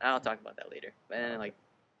people. I'll talk about that later. But then like,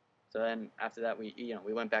 so then after that we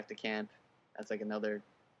went back to camp. That's like another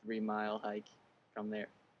 3-mile hike from there,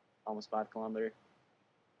 almost 5 kilometer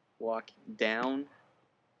walk down.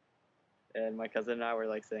 And my cousin and I were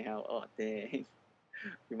like saying how, oh dang,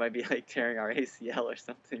 we might be like tearing our ACL or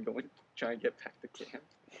something going trying to get back to camp.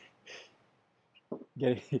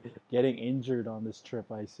 getting injured on this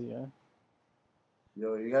trip. I see, huh?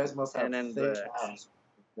 Yo, you guys must have And then thick abs.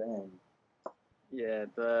 Dang. yeah,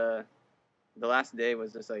 the last day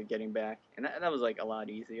was just like getting back, and that was like a lot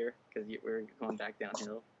easier because we were going back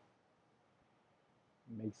downhill.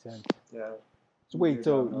 Makes sense. Yeah. So wait, Easier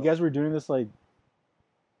so you downhill. guys were doing this like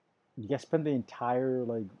you guys spent the entire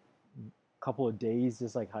like couple of days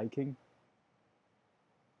just like hiking?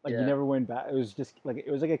 Like you Yeah, never went back. It was just like it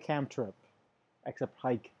was like a camp trip, except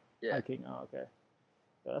yeah, hiking. Oh, okay.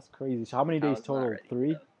 Yeah, that's crazy. So how many I days was not total? ready for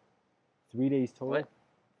Three? that. 3 days What? total?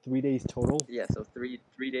 3 days total? Yeah, so three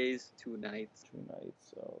days, 2 nights. 2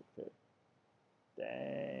 nights. Okay.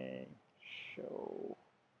 Dang. Show.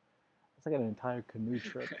 It's like an entire canoe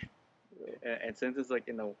trip. And since it's like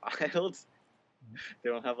in the wilds, they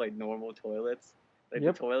don't have like normal toilets. Like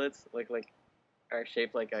Yep. the toilets like are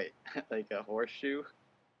shaped like a like a horseshoe,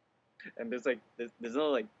 and there's no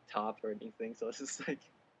like top or anything, so it's just like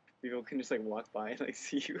people can just like walk by and like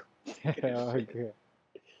see you taking a shit. Okay.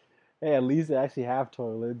 Hey, at least they actually have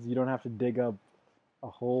toilets. You don't have to dig up a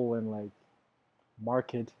hole and like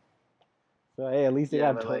mark it. So hey, at least they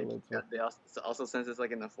Yeah, got but like toilets. But they also since it's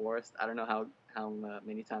like in the forest, I don't know how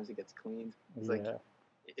many times it gets cleaned. It's like yeah,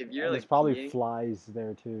 if you're and there's like probably peeing, flies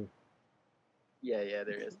there too. yeah,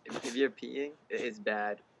 there is. If you're peeing, it's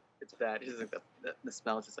bad. It's bad. It's just like the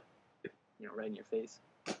smell is just like right in your face.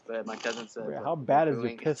 But my cousin says Wait, like how if you're bad is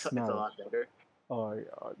your pooing, piss it's a smell? lot better. Oh,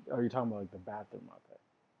 are you talking about like the bathroom out there?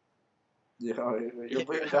 Yo, you're Yeah,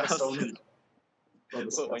 bringing back so also, many.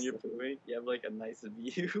 So when you're disgusting. pooing, you have like a nice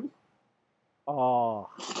view. Oh,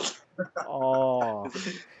 oh, It's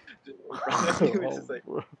like, in front of you, oh,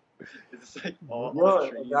 bro. it's just like all Yo,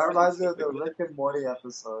 trees. that reminds me and of the Rick and Morty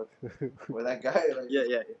episode where that guy like yeah.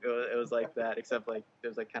 It was like that, except like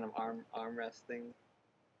there's like kind of arm resting.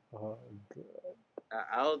 Oh, God.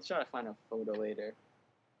 I'll try to find a photo later.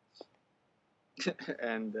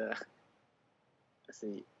 And let's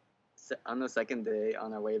see. On the second day,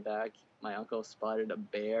 on our way back, my uncle spotted a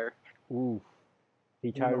bear. Ooh,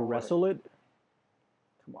 he tried to No way. wrestle it.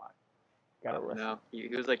 Come on, gotta wrestle. No, he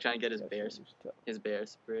was like trying to get his Wrestle this stuff. bear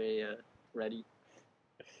spray ready,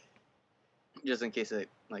 just in case it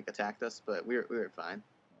like attacked us. But we were fine.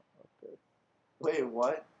 Okay. wait,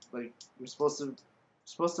 what? Like you're supposed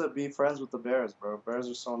to be friends with the bears, bro. Bears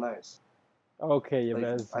are so nice. Okay, Like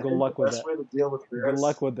Yabez, I good think luck the with best that. way to deal with Good bears.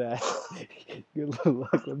 luck with that. Good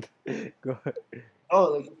luck with that. Go ahead.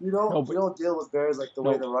 Oh, like if you don't No, if you but don't deal with bears like the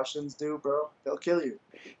way no. the Russians do, bro, they'll kill you.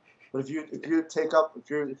 But if you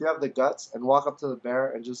have the guts and walk up to the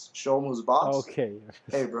bear and just show them who's boss, Okay.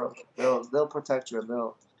 hey, bro, they'll protect you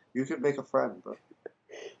and you can make a friend, bro.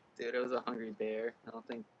 Dude, it was a hungry bear. I don't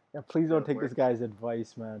think Yeah, please don't it'll take this work. guy's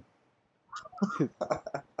advice, man.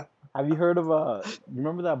 Have you heard of you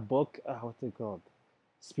remember that book? What's it called?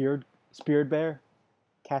 Spirit Bear,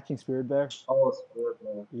 Catching Spirit Bear. Oh, it's good,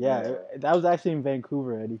 man. Yeah, that was actually in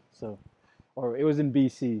Vancouver, Eddie. So, or it was in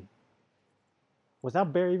BC. Was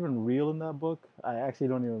that bear even real in that book? I actually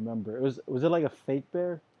don't even remember. Was it like a fake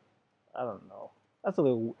bear? I don't know. That's a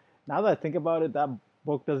little. Now that I think about it, that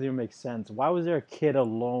book doesn't even make sense. Why was there a kid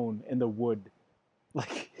alone in the wood?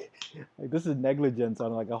 Like this is negligence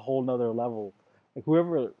on like a whole nother level. Like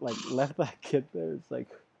whoever like left that kid there, it's like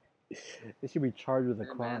they should be charged with a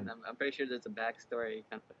Yeah, crime. man, I'm pretty sure there's a backstory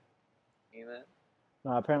kind of thing that.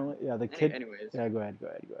 No, apparently, yeah, the kid. Anyways, Yeah, go ahead.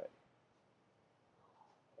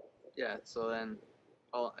 yeah. So then,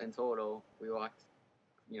 all in total, we walked,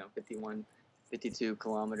 51, 52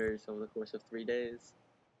 kilometers over the course of 3 days.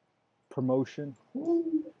 Promotion,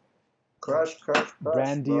 Crush,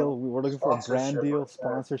 brand bro. deal. We were looking for a brand Sponsorship deal, right there.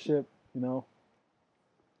 sponsorship.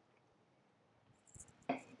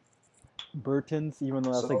 Burton's, even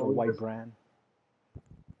though that's like a So white brand.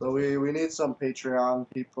 So we need some Patreon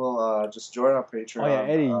people. Just join our Patreon. Oh yeah,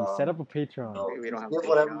 Eddie, set up a Patreon. We don't have give a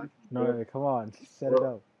whatever Patreon. you No, can no, come on, set it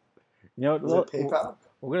up. You know, give. Is it PayPal?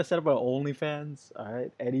 we're gonna set up our OnlyFans. All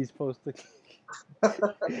right, Eddie's posting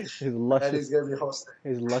his Eddie's luscious, gonna be hosting.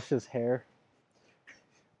 his luscious hair.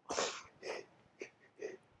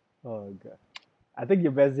 Oh god, I think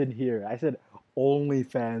your best in here. I said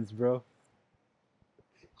OnlyFans, bro.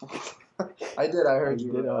 I did. I I heard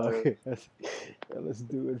you. did. Oh, okay. Let's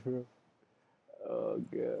do it, bro. Oh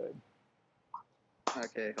god.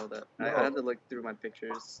 Okay, hold up. No. I had to look through my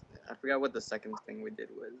pictures. I forgot what the second thing we did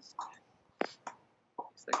was.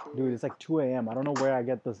 Dude, it's like 2 a.m. I don't know where I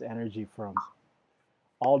get this energy from.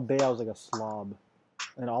 All day I was like a slob.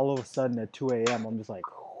 And all of a sudden at 2 a.m. I'm just like,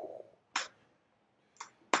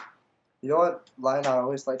 You know what line I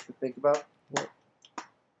always like to think about? What?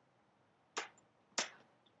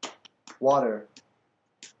 Water.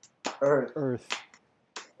 Earth. Earth.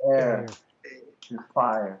 air, air, and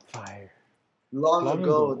fire. fire. Long Long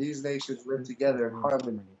ago, ago, these nations lived together in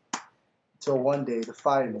harmony harmony. until one day the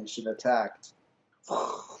Fire Nation attacked.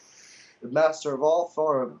 The master of all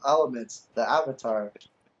four elements, the Avatar.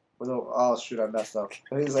 Oh shoot, I messed up.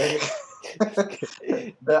 He's like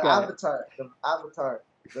the Guy. Avatar,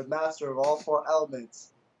 the master of all four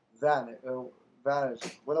elements, vanished.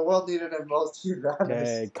 When the world needed him most, he vanished.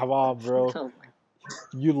 Hey, come on, bro. Oh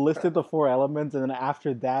You listed the four elements, and then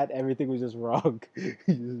after that, everything was just wrong.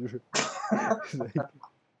 It's like,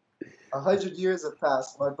 100 years have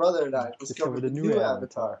passed. My brother and I discovered discovered a the new new avatar,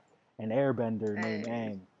 Avatar. an airbender named Hey.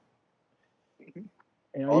 Aang.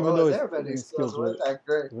 You know, even Although though his his airbending skills skills were weren't that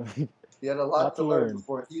great, he had a lot lots to to learn learn,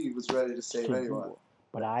 before he was ready to save anyone.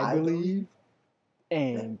 but I I believe believe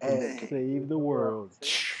Aang that can Aang can save the world.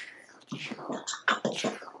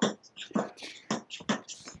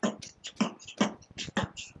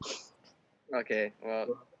 Okay, well,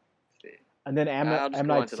 let's see. And then I'll just M.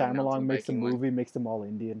 go Night on to the Shyamalan mountain makes a biking one. movie, makes them all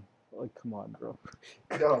Indian. Like, come on, bro.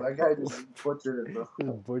 No, that guy just butchered it, bro.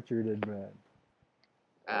 Just butchered it, man.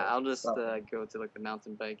 I'll just Stop. go to like the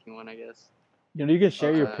mountain biking one, I guess. You know, you can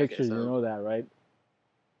share your Okay, pictures. You so- know that, right?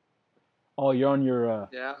 Oh, you're on your.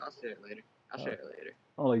 Yeah, I'll share it later. I'll share it later.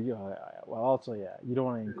 Oh, like, yeah, well, also, yeah. You don't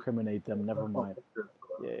want to incriminate them. Never mind.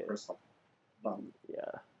 Yeah, First one. yeah.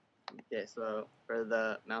 Okay, so for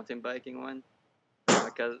the mountain biking one,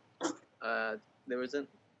 because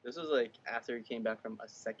this was like after we came back from a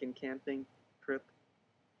second camping trip.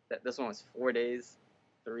 This one was 4 days,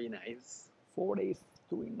 3 nights. 4 days,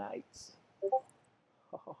 3 nights.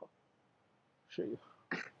 Show you.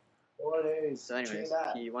 4 days. So, anyways, 3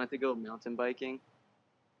 nights. he wanted to go mountain biking.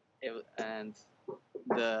 And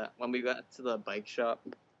when we got to the bike shop,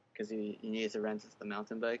 because he needed to rent the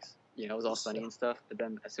mountain bikes, you know, it was all sunny and stuff. But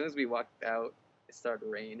then as soon as we walked out, it started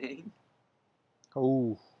raining.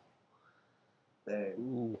 Oh. Dang.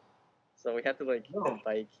 Ooh. So we had to like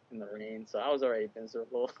bike in the rain. So I was already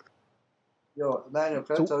miserable. Yo, Emmanuel,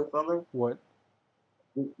 can I tell you something? What?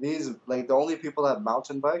 These, like, the only people that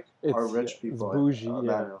mountain bike are It's- rich yeah, it's people. bougie, yeah.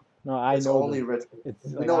 Emmanuel. No, I It's know only that. rich people.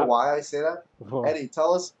 It's You like know why I say that? Well, Eddie,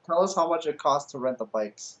 tell us how much it costs to rent the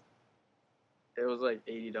bikes. It was like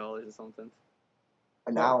 $80 or something.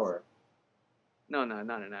 An hour. No, not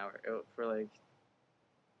an hour. For like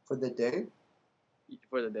For the day?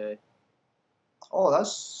 for the day. Oh,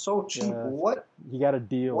 that's so cheap. Yeah. What? he got a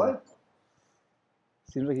deal. What?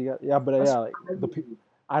 Seems like he got. Yeah, but That's yeah, like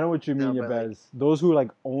I know what you mean, No, but, like, Yabez. Those who like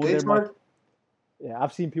own They their charge. bike. Yeah,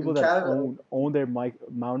 I've seen people In that Canada- own their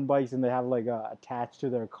mountain bikes and they have like attached to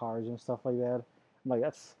their cars and stuff like that. I'm like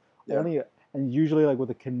that's Yeah. only and usually like with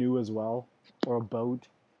a canoe as well or a boat.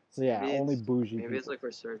 So yeah, Maybe only it's- bougie Maybe it's people. like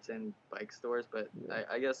for certain bike stores, but Yeah.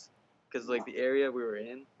 I guess because like the area we were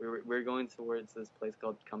in, we were going towards this place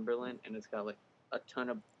called Cumberland, and it's got like a ton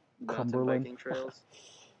of mountain Cumberland? biking trails.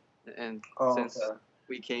 And Oh, since okay.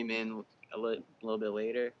 we came in a little bit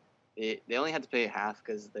later, they only had to pay half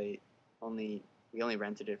because we only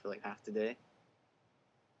rented it for like half the day.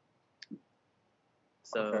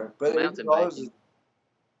 So Okay. But mountain $80 biking, is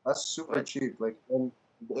that's super What? cheap. Like, and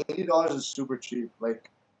the $80 is super cheap. Like,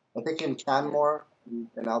 I think in Canmore,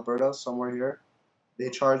 in Alberta, somewhere here, they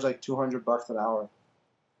charge like $200 an hour.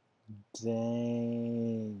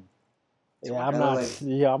 Dang. Yeah, And I'm then, not. like,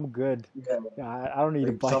 Yeah, I'm good. yeah, I don't need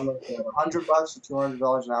a like bike. some like $100 to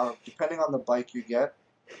 $200 an hour, depending on the bike you get.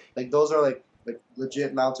 Like those are like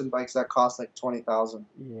legit mountain bikes that cost like 20,000.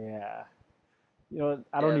 Yeah. You know,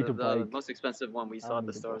 I don't yeah, need to the bike. most expensive one we I saw don't at the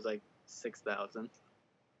need to store bike. was like 6,000.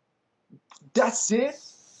 That's it,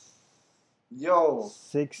 yo.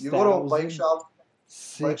 6,000. You go to a bike shop. Bike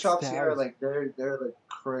 6,000. shops here, like they're like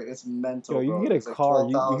crazy. It's mental. Yo, you bro. can get a It's like car.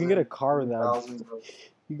 You can get a 12,000, car with that. 15,000, bro.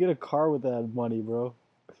 You get a car with that money, bro.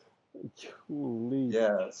 Holy.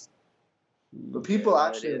 Yes. But people Yeah,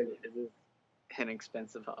 actually, it is an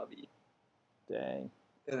expensive hobby. Dang.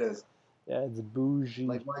 it is. Yeah, it's bougie.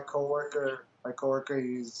 Like my coworker,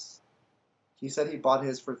 he said he bought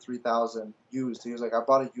his for 3,000 used. He was like, I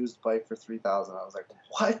bought a used bike for 3,000. I was like,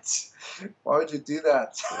 what? Why would you do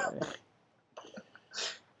that? Yeah.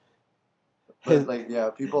 But like, yeah,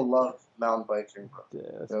 people love mountain biking. Bro.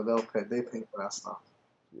 Yeah, that's, They pay for that stuff.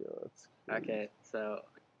 yeah, that's crazy. Okay, so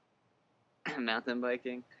mountain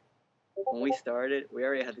biking. When we started, we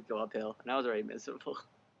already had to go uphill, and I was already miserable.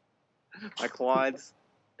 My quads,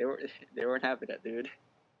 they weren't having it, dude.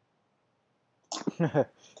 You're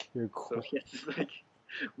So cool.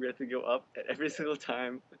 we had to go up, and every single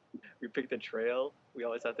time we picked a trail, we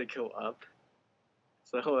always had to go up.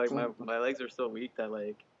 So like my legs were so weak that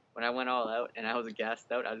like when I went all out and I was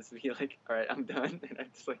gassed out, I'd just be like, all right, I'm done, and I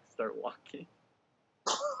just like start walking.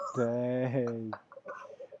 Dang.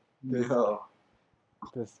 This Yo,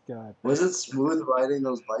 this guy. was it smooth riding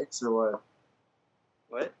those bikes or what?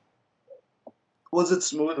 What? Was it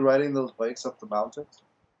smooth riding those bikes up the mountains?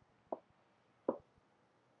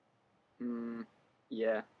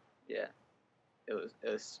 Yeah, yeah. It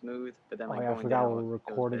was smooth, but then Oh like yeah, I going forgot down, we're it was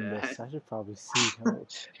recording bad. this. I should probably see.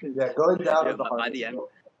 Yeah, going down Yeah, is the by hardest. the end,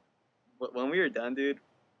 when we were done, dude,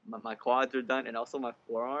 my quads were done, and also my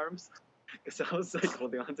forearms, because I was like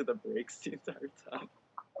holding onto the brakes the entire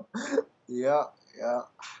time. Yeah, yeah.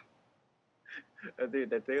 Dude,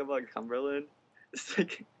 the thing about Cumberland, it's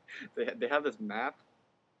like they have this map,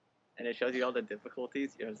 and it shows you all the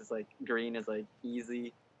difficulties. You know, it's just like green is like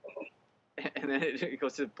easy, and then it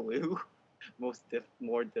goes to blue,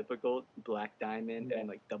 more difficult, black diamond, and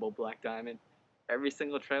like double black diamond. Every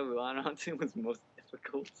single trail we went onto was most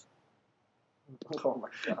difficult. Oh my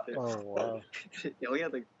god. Oh wow. They only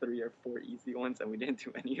had like 3 or 4 easy ones, and we didn't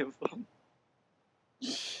do any of them.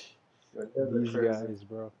 These guys,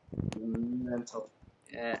 bro. Mental.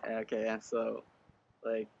 Yeah, okay, and so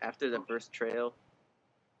like after the first trail,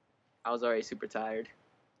 I was already super tired.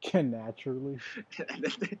 Naturally.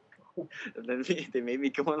 And then they made me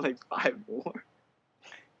go on like 5 more.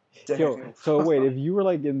 Yo, Damn. so wait, if you were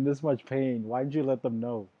like in this much pain, why did you let them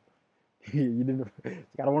know? You didn't.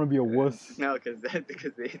 I don't want to be a wuss. No, because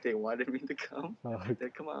they wanted me to come. Oh, They're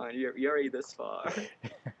like, come on, you're already this far.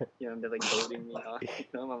 You know, they're like goading me on to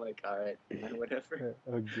come. I'm like, all right, whatever.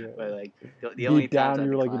 okay. But like the Deep only times down, I you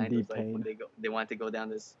were like in declined was deep like when pain. they wanted to go down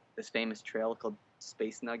this famous trail called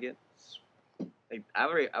Space Nugget. Like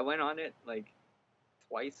I went on it like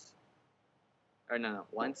twice, or no,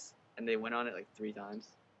 once, and they went on it like 3 times.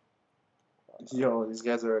 Yo, these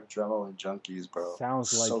guys are adrenaline junkies, bro.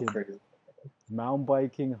 Sounds like so it. crazy. Mountain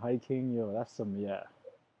biking, hiking, yo, that's some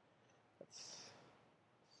That's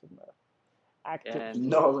some active. And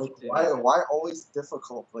No, like dude, why always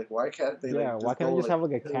difficult? Like why can't they Yeah, like why just can't go I just like have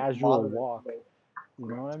like a really casual moderate, walk? like- You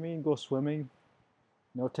know what I mean? Go swimming.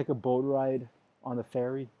 You know, take a boat ride on the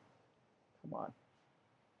ferry. Come on,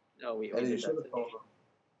 no, we And you did should that have told them.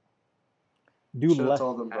 do Should have less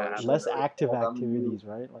told them, bro. Uh, You less should've active told them, activities,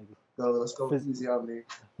 right? Like, Go, let's go phys- easy on me.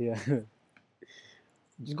 yeah,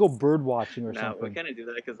 just go bird watching or No, we something. couldn't do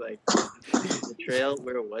that because like the trail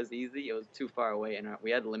where it was easy, it was too far away, and we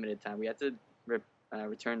had limited time. We had to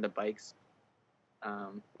return the bikes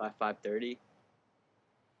by 5:30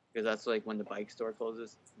 because that's like when the bike store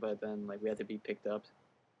closes. But then like we had to be picked up,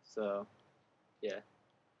 so yeah,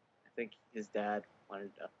 I think his dad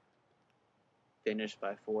wanted to finish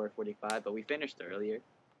by 4:45, but we finished earlier.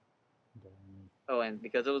 Oh, and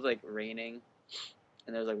because it was like raining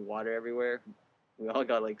and there was like water everywhere, we all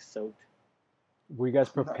got like soaked. Were you guys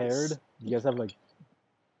Nice. prepared? Do you guys have like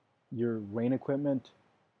your rain equipment,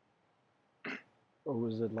 or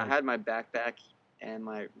was it I like had my backpack and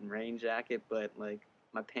my rain jacket, but like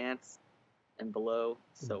my pants and below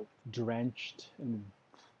soaked. drenched in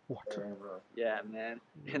water? Damn, bro. Yeah, man.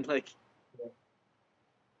 And like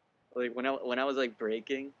when I was like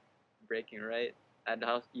braking right, I'd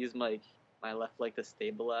use my left leg to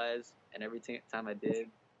stabilize, and every time I did,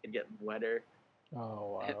 it'd get wetter.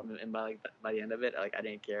 Oh wow! And by the end of it, like I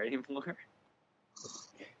didn't care anymore.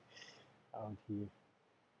 Out here.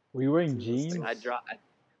 Were you wearing Dude, jeans? that's I dropped.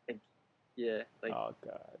 Yeah, like Oh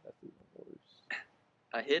god, that's even worse.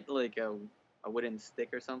 I hit like a wooden stick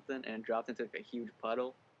or something, and it dropped into like a huge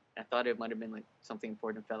puddle. I thought it might have been like something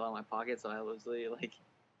important fell out of my pocket, so I was really,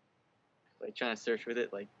 like trying to search with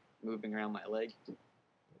it, like moving around my leg. This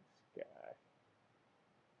guy.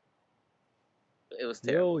 It was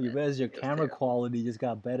terrible. Yo, you man. guys, your It was camera terrible. quality just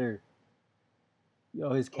got better.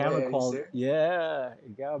 Yo, his Wait, camera are you quality. serious? Yeah,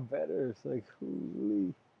 it got better. It's like,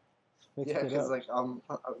 holy. Fixed Yeah, it because up. like I'm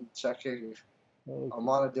checking. Okay. I'm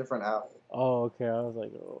on a different app. Oh, okay. I was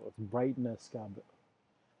like, oh, its brightness got better.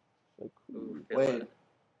 Like, Ooh, Wait,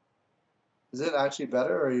 is it actually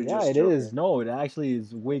better or are you yeah, just it joking? is. No, it actually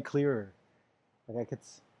is way clearer. Like,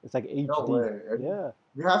 it's like HD. No way. Yeah.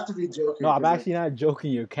 You have to be joking. No, I'm 'cause, like, actually not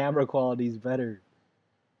joking. Your camera quality is better.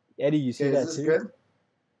 Eddie, you see okay, that is this too? good?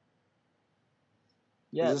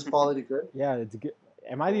 Yeah. Is this quality good? Yeah, it's good.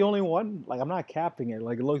 Am I the only one? Like, I'm not capping it.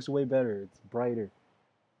 Like, it looks way better. It's brighter.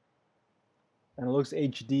 And it looks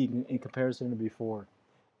HD in comparison to before.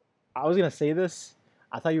 I was gonna say this.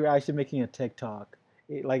 I thought you were actually making a TikTok.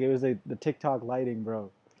 Like, it was like the TikTok lighting, bro.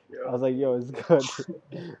 I was like, yo, it's good.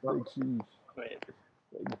 Like, sheesh. Wait.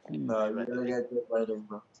 Like, No, sheesh. you gotta get good lighting,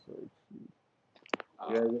 bro. Like, sheesh.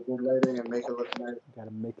 You gotta get good lighting and make it look nice.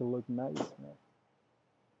 Gotta make it look nice, man.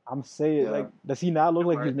 I'm saying, Yeah. like, does he not look The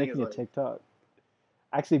like hard he's thing is, making a like- TikTok?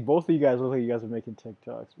 Actually, both of you guys look like you guys are making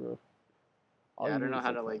TikToks, bro. All Yeah, you I don't need know is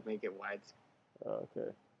how to like like make it wide. okay.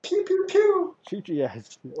 Pew pew pew.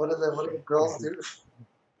 Yes. What do the girls do?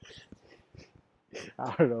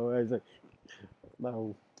 I don't know. It's like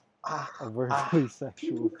no Ah ah. overtly Pew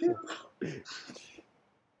sexual pew stuff. pew.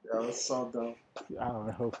 Yeah, that's so dumb. I don't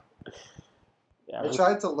know. Yeah, I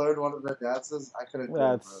tried to learn one of the dances. I couldn't do it,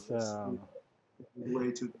 bro. that's It's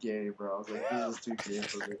way too gay, bro. I was like, this is too gay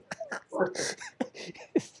for me.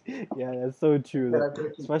 yeah, that's so true. And Though. I couldn't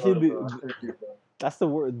keep Especially going, bro. I couldn't keep going. that's the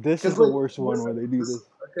worst. This is Because the like, worst one when listen, they do this, this.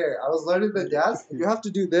 okay, I was learning the dance. And you have to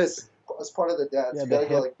do this as part of the dance. Yeah, You the gotta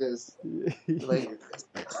go hip. like this. Like,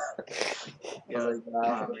 I was Yeah. like, nah,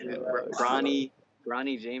 I Oh can't do man, that.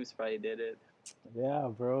 Bronny James probably did it. Yeah,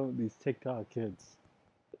 bro, these TikTok kids.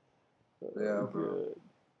 Yeah, bro. Good.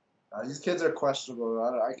 These kids are questionable.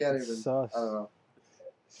 I can't even. Sus. I don't know.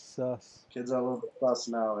 Sus. Kids are a little bit sus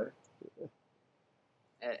now.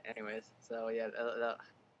 Eh? Anyways, so yeah, that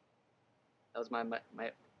was my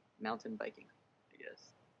mountain biking, I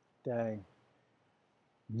guess. Dang.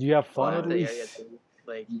 Do you have I fun went at to the area least? too.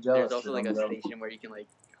 Like, I'm there's jealous, also dude. like I'm a jealous. station where you can like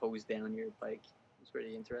hose down your bike. It's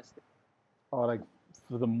pretty interesting. Oh, like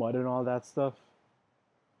for the mud and all that stuff.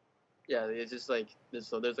 Yeah, it's just like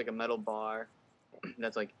there's like a metal bar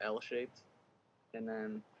that's like L shaped, and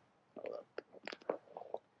then hold up.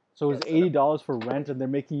 So it's $80 for rent, and they're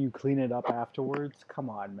making you clean it up afterwards. Come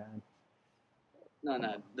on, man. No,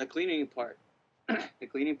 the cleaning part. The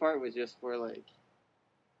cleaning part was just for like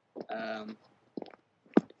my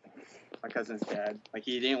cousin's dad. Like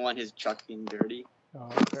he didn't want his truck being dirty. Oh,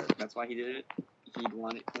 okay. That's why he did it. He'd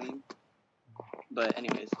want it clean. But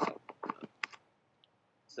anyways,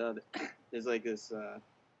 so there's like this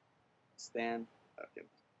stand. Okay,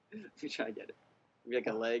 let me try to get it. Maybe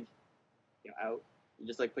like a leg, out. You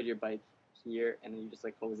just like put your bike here, and then you just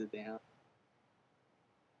like hose it down.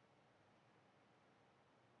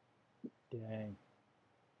 Dang.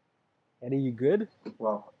 Eddie, you good?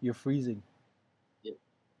 Well, You're freezing.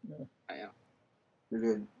 I am. you're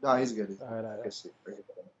good. No, he's good. He's good. All right, all I right. can see.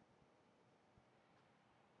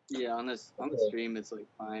 Yeah, on the stream it's like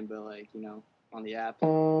fine, but like on the app,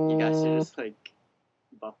 you guys are just like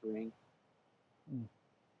buffering.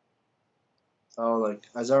 Oh, like,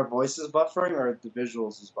 is our voices buffering or the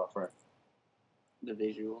visuals is buffering? The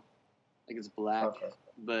visual, like it's black, Okay.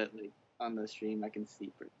 but like on the stream I can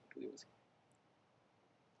see perfectly what's.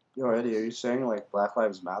 Yo, Eddie, are you saying like Black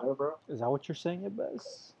Lives Matter, bro? Is that what you're saying, it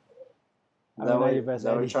best? Is that what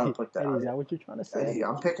you're trying to Eddie. put Eddie, down? is that what you're trying to say? Eddie,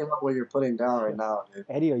 I'm picking up what you're putting down right now, dude.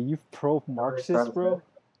 Eddie, are you pro trying Marxist, to bro?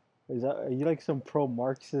 Are you like some pro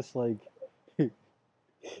Marxist like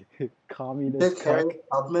communist Think cuck? Harriet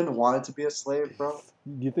Tubman wanted to be a slave, bro?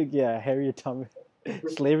 Do you think Harriet Tubman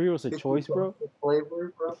slavery was a choice, bro? Slavery,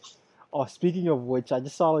 bro? Oh, speaking of which, I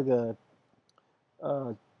just saw like a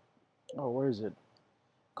where is it?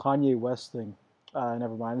 Kanye West thing.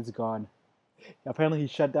 Never mind, it's gone. Apparently, he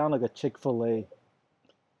shut down like a Chick-fil-A.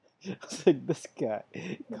 I was like, this guy,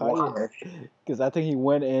 Kanye, Why? because I think he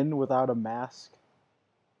went in without a mask,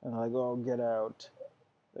 and I'm like, oh, get out.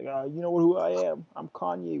 Like, you know who I am? I'm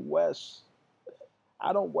Kanye West.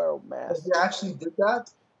 I don't wear a mask. He actually did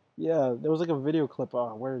that? Yeah, there was like a video clip.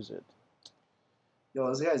 Where is it? Yo,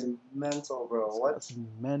 this guy's mental, bro. This What? guy's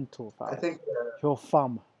mental, fam. I think Yo,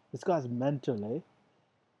 fam. This guy's mental, eh?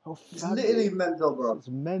 Oh, he's fam. literally mental, bro. It's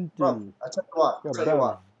mental. Bro, I tell you what. Yo, I tell you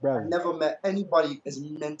what. I bruv. never met anybody as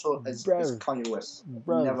mental as Kanye West.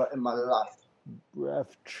 Bruv. Never in my life. Bruv.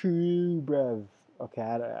 True, bruv. Okay,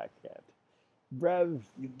 I can't. Bruv.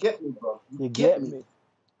 You get me, bro. You get me.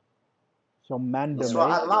 Yo, man, That's why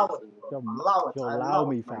I allow it. Yo, Allow it. yo, I allow allow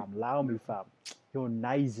me, it, fam. man. Allow me, fam. Yo,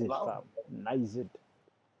 nice it, Allow fam. Nice it.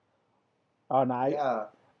 Oh, no, Yeah.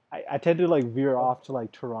 I tend to like veer off to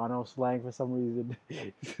like Toronto slang for some reason.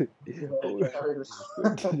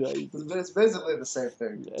 It's basically the same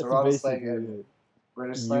thing. It's Toronto slang basically and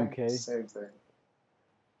British slang, UK. same thing.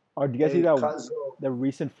 Oh, do you guys see Cuz- the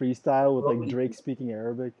recent freestyle with like Drake speaking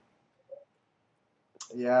Arabic?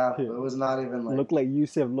 Yeah, it was not even like. Look like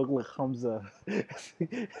Yusuf, look like Hamza. It's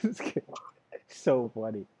so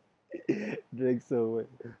funny. Drake so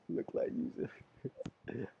look like Yusuf.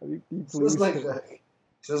 I mean, This was like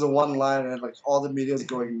there's a one line and like all the media's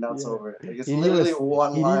going nuts Yeah. over it. Like it's He didn't literally even- one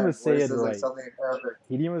he didn't line even where say it it says like right. something in Arabic.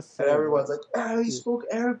 He didn't even say And it everyone's right. like, oh, he spoke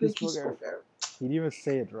Arabic. He spoke spoke Arabic. He didn't even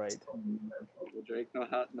say it right. Drake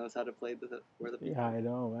knows how to play for the people. Yeah, I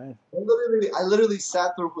know, man. I literally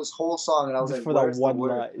sat through his whole song and I was Just like, for that where's one the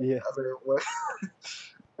word? line, yeah. I was like, where?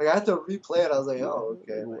 Like I had to replay it. I was like, oh,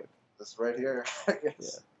 okay, like, this right here. I guess.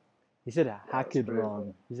 Yeah. He said it's Hakid pretty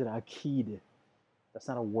wrong. He said Akid. That's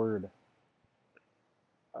not a word.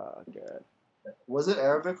 Oh, God. Was it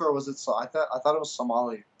Arabic or was it? I thought it was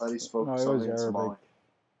Somali that he No, spoke it was something in Arabic. Somali.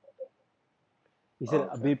 He said,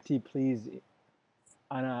 Oh, okay. "Abibti, please,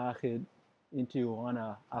 ana akhid into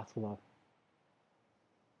ana athla."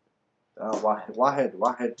 Wahed,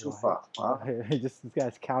 Why? tufa, huh? Why? Just this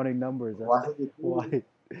guy's counting numbers. Huh? Wahed two, Why?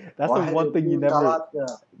 That's the Wahed one thing you two, never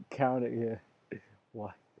talata. counted. Yeah.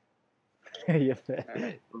 Why? Yeah.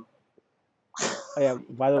 Alright. Oh, yeah.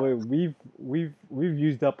 By the way, we've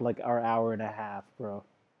used up like our hour and a half, bro.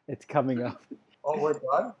 It's coming up. Oh, we're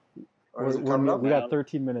done, or is it coming We up? got Now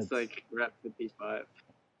 13 it's minutes. like we're at 55.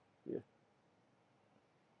 Yeah. It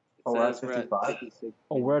Oh, we're at says we're at 55. 56.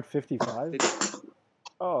 Oh, we're at 55. 50.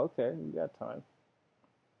 Oh, okay. You got time.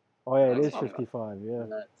 Oh yeah, it That's is fine. 55. Yeah.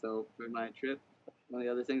 So for my trip, one of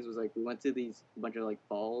the other things was like we went to these bunch of like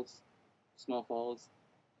falls, small falls,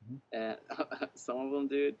 and some of them,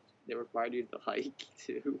 dude, they required you to hike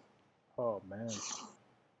too. Oh man.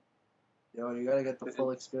 Yo, you gotta get the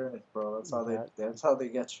full experience, bro. That's how That- That's how they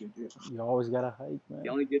get you, dude. You always gotta hike, The man.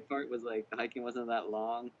 only good part was like the hiking wasn't that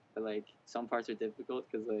long, but like some parts are difficult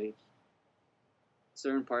because like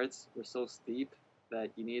certain parts were so steep that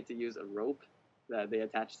you needed to use a rope that they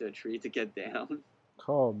attached to a tree to get down.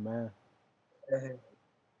 Oh man.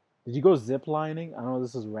 Did you go zip lining? I know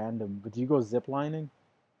this is random, but did you go zip lining?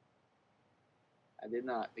 I did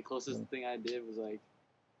not. The closest thing I did was like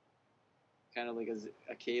kind of like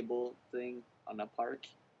a cable thing on a park.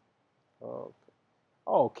 Oh. Okay.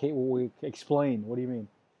 Oh, okay. Well, explain. What do you mean?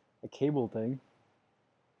 A cable thing?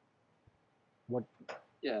 What?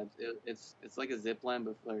 Yeah, it's like a zip line,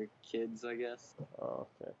 but for kids, I guess. Oh,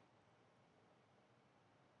 okay.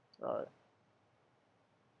 All right.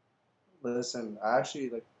 Listen,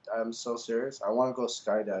 I'm so serious. I want to go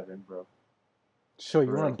skydiving, bro. So you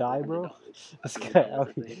For wanna real. die, bro? This $100 guy, a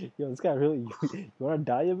thing. yo, this guy really. You wanna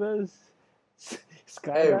die, Yabez? Hey,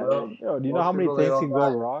 bro. Skydiving? Yo, do you know Most how many people, they things don't can go die.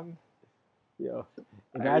 wrong? Yo,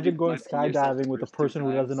 I heard imagine you going might pee yourself skydiving the with a first two person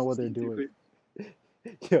who doesn't know times what they're you do doing.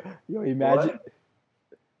 it. Yo, imagine.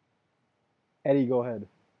 What? Eddie, go ahead.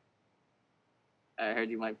 I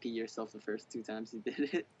heard you might pee yourself the first two times you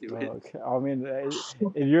did it. Do it. Okay. I mean,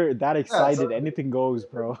 if you're that excited, so- anything goes,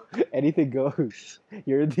 bro. Anything goes.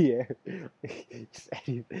 You're in the air.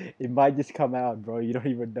 It might just come out, bro. You don't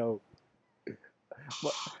even know.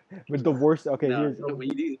 But the worst. Okay, No, here's.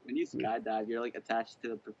 when you skydive, you're like attached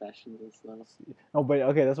to a professional stuff. No, but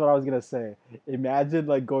okay, that's what I was gonna say. Imagine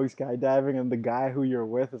like going skydiving and the guy who you're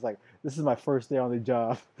with is like, "This is my first day on the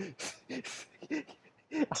job."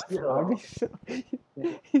 I'd be so,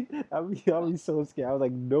 I'd be so scared. I was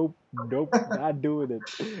like, "Nope, nope, not doing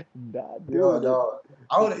it, not Yo, doing no. it."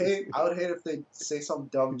 I would hate if they say some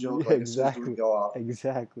dumb joke Yeah, like as soon as we exactly, go off.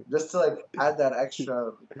 exactly. Just to like add that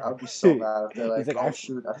extra, I'd be so mad if they're He's like, like, "Oh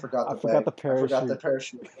shoot, I forgot I the forgot bag. the I forgot the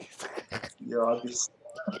parachute. parachute." Yo, I'd be.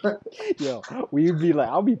 Yo, we'd be like,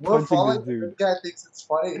 I'll be We're punching this falling. This dude. guy thinks it's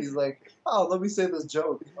funny. He's like, "Oh, let me say this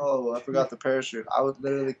joke. Oh, I forgot the parachute." I would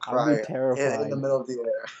literally I'll be cry in the terrified. middle of the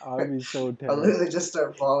air. I'll be so I terrified. literally just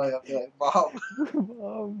start falling. I'd be like, "Mom."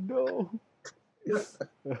 Oh no.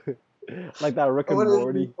 Like that Rick and What is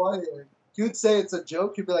Morty. funny? Like, you'd say it's a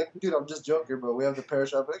joke. You'd be like, "Dude, I'm just joking, bro. We have the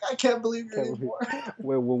parachute." I'd be like, "I can't believe you Can't believe- anymore."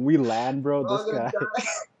 When we land, bro, We're all this gonna guy,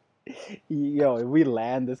 die. yo, if we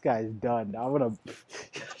land, this guy's done. I'm gonna.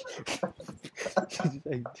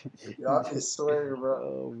 Yeah, I swear, bro.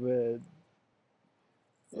 Oh man.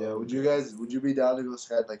 Yeah, would you be down to go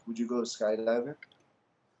would you go skydiving?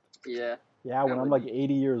 Yeah. Yeah, when I I'm would like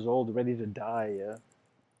 80 years old, ready to die. Yeah.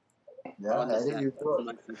 Yeah, On the Eddie, sec- you go. on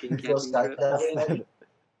my second You go camping trip. skydiving, Eddie?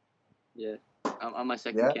 Yeah. On my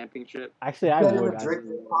second Yeah? camping trip. Actually, You I can't would. even drink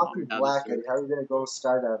your coffee Down the black, street. Eddie. How are you gonna go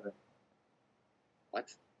skydiving?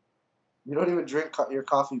 What? You don't even drink your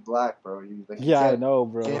coffee black, bro. You like. Yeah, I can't,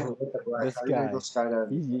 know, you can't even bro. drink it black. This How are you gonna guy. go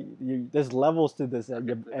skydiving? There's levels to this,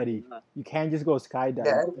 Okay, fair Eddie. enough. You can't just go skydiving.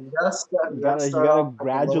 Yeah, Eddie, you gotta start. You gotta start off at the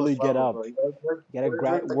gradually lowest get level, up. bro. You You gotta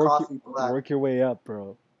drink the work coffee black. work your way up,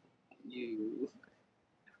 bro. You.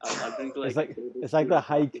 I'll drink like. It's like- a tablespoon it's like the of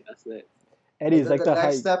coffee, hike. That's it. Eddie, And it's then like the the next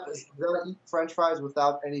hike. step is you gotta eat French fries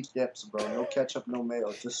without any dips, bro. No ketchup, no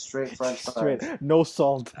mayo, just straight French fries. Straight, no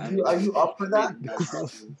salt. Are you up for that?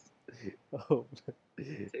 Oh.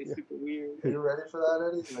 It tastes super weird. Are you ready for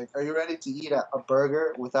that, Eddie? Like, are you ready to eat a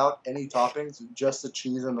burger without any toppings, just the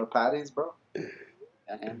cheese and the patties, bro?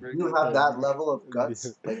 A hamburger. You have that level of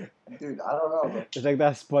guts, like, dude. I don't know, bro. It's like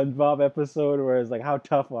that SpongeBob episode where it's like, "How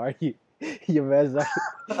tough are you?" You mess up.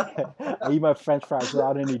 I eat my French fries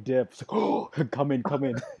without any dip. It's like, "Oh, come in."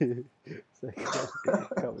 It's like,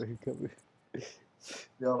 come in. You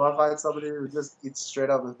know, if I find somebody who just eats straight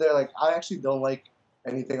up, if they're like, I actually don't like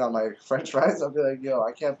anything on my French fries, I'll be like, yo,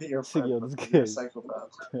 I can't be your So, friend, yo, bro. this You're a kid. psychopath.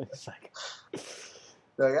 It's like,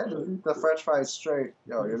 They're like, I just eat the French fries straight.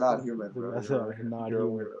 Yo, you're not human, bro. that's not You're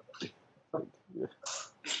a human. weirdo.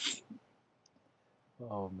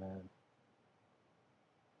 Oh man.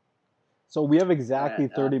 So we have All exactly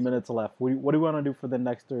right. 30 minutes left. What do you want to do for the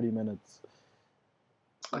next 30 minutes?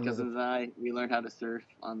 My Any other- cousins and I, we learned how to surf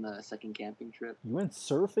on the second camping trip. You went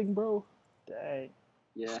surfing, bro? Dang.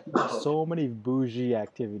 Yeah. So many bougie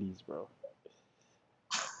activities, bro.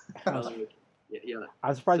 But, like, yeah.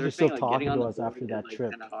 I'm surprised you're Surfing, still like talking getting on to the us board after is that like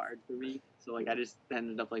trip. kind of hard for me. So like I just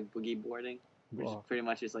ended up like boogie boarding, which is Wow. pretty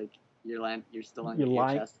much just like you're still on You're your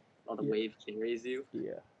lying- chest while the yeah. wave carries you.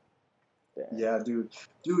 Yeah. Dang. Yeah, dude.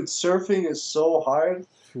 Dude, surfing is so hard.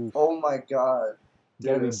 Oof. Oh my god. You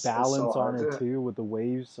gotta Dude, be it's so balanced on hard. it too with the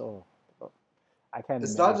waves. Oh, I can't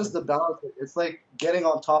It's imagine. not just the balance, it's like getting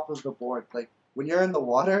on top of the board. Like when you're in the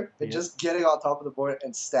water and Yeah. just getting on top of the board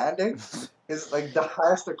and standing is like the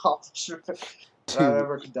highest accomplishment that I've Dude,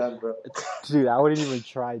 ever done, bro. dude, I wouldn't even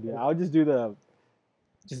try, dude. I would just do the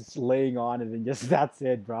just laying on it and just that's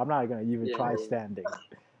it, bro. I'm not gonna even Yeah, try yeah. standing.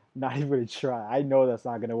 Not even gonna try. I know that's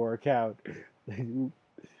not gonna work out.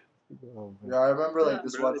 Oh, Yeah, I remember like Yeah,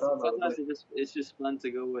 this bro, one time I was sometimes like, it's just fun to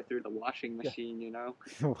go through the washing machine, you know.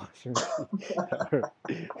 Washing machine.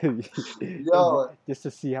 Yo, Just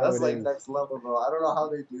to see how that's it like is. next level, bro. I don't know how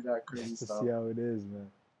they do that crazy Just to stuff. see how it is, man.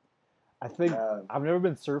 I think Man. I've never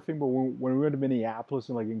been surfing, but when we went to Minneapolis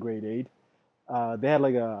in like in grade 8, they had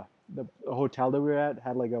like the hotel that we were at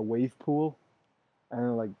had like a wave pool, and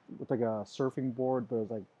then like with like a surfing board, but it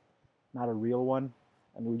was like not a real one,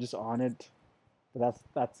 and we were just on it. But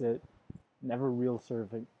that's it. Never real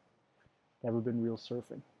surfing. Never been real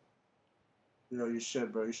surfing. You know, you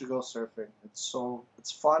should, bro. You should go surfing.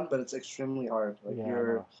 It's fun, but it's extremely hard. Like Yeah, I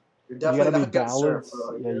you're know. you're gotta definitely be not gonna surf, balanced.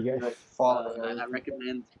 bro. Yeah, You're you gonna got- be, like falling. and I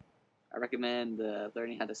everything. recommend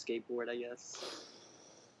learning how to skateboard, I guess.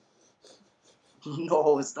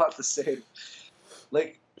 No, it's not the same.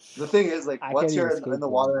 Like the thing is, like I once can't you're even in the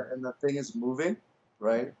skateboard, water bro. and the thing is moving,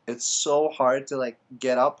 right? It's so hard to like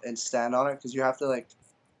get up and stand on it because you have to like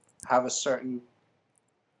have a certain,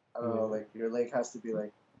 I don't know, Yeah. like your leg has to be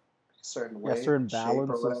like a certain Yeah, way, certain shape or balance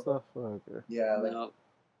and whatever. stuff. Okay. Yeah, like No,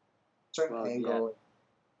 certain well, yeah. angle. And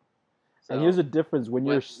So here's the difference: when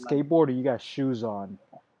you're what- skateboarding, you got shoes on.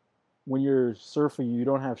 When you're surfing, you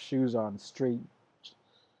don't have shoes on. Straight.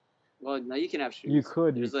 well, no, you can have shoes. You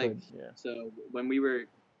could. It You was like could. Yeah. so when we were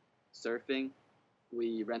surfing,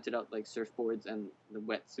 we rented out like surfboards and the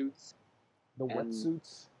wetsuits. The And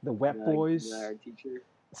wetsuits, the wet The- boys, Our teacher,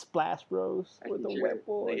 Splash Bros our with the teacher, wet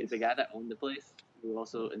boys. the guy that owned the place, who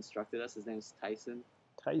also instructed us, his name is Tyson.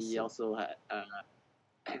 He Tyson. also had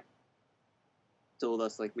told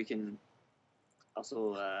us like we can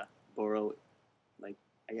also borrow like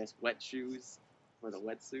I guess wet shoes for the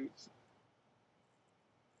wetsuit.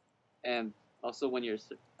 And also when you're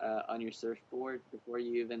on your surfboard, before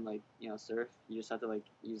you even like surf, you just have to like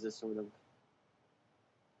use this sort of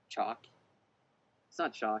chalk. It's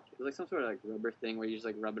not chalk. It's like some sort of like rubber thing where you just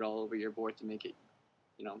like rub it all over your board to make it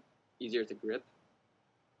easier to grip.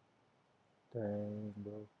 Dang,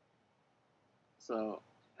 bro. So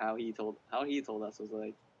how he told us was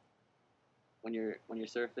like when you're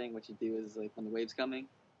surfing, what you do is like when the wave's coming,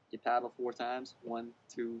 you paddle 4 times, 1,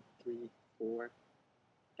 2, 3, 4,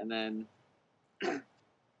 and then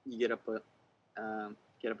you get up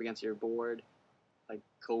against your board, like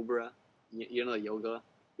Cobra. You know the yoga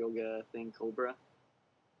thing, Cobra.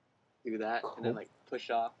 Do that and then like push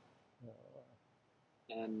off,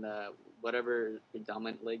 and whatever your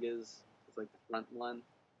dominant leg is like the front one,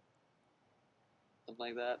 something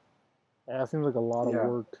like that. Yeah, that seems like a lot of Yeah.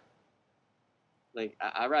 work. Like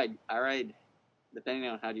I ride, depending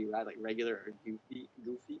on how do you ride, like regular or goofy.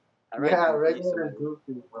 I ride Yeah, goofy, regular so and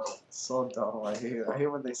goofy, bro. So dumb. I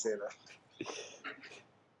hate when they say that.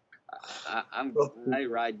 I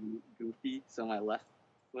ride goofy, so my left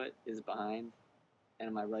foot is behind,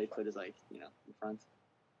 and my right foot is like in front.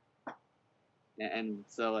 And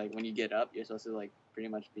so like when you get up, you're supposed to like pretty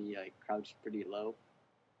much be like crouched pretty low.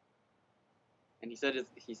 And he said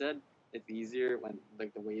it's easier when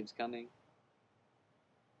like the wave's coming.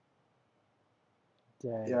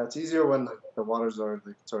 Dang. Yeah, it's easier when the water's already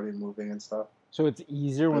like it's already moving and stuff. So it's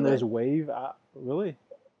easier when Or there's a like- wave? Really?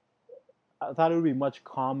 I thought it would be much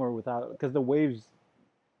calmer without, because the waves,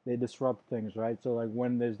 they disrupt things, right? So like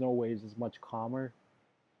when there's no waves, it's much calmer.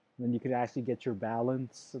 Then you can actually get your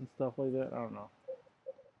balance and stuff like that. I don't know.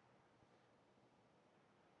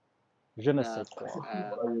 Je ne sais quoi.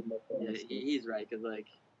 Yeah, he's right because like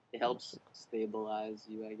it helps stabilize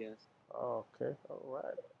you, I guess. Okay, all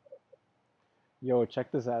right. Yo,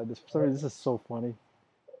 check this out. This is so funny.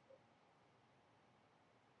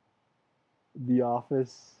 The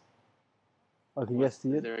Office. Oh, can you guys see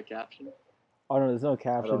Is it? there a caption? Oh no, there's no I don't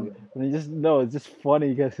caption. know. But it just no, it's just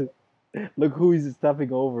funny because look who he's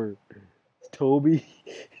stepping over. It's Toby.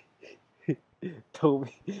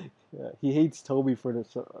 Toby. Yeah, he hates Toby for this.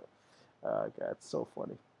 God, it's so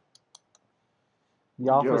funny. The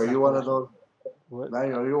Yo, Office are is you one of funny. those? What?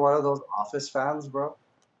 Man, are you one of those Office fans, bro?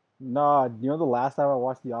 Nah, you know the last time I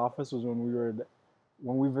watched The Office was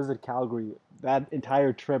when we visited Calgary. That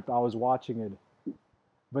entire trip I was watching it.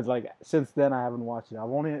 But like since then I haven't watched it. I've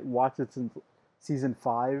only watched it since season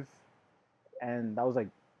 5 and that was like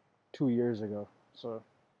 2 years ago. So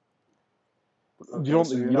Okay,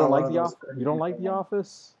 so you're you don't not one like of the those off you don't crazy like The fans.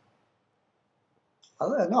 Office?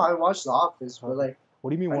 No, I watched The Office, but Okay. like What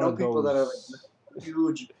do you mean I one know of people that are like those?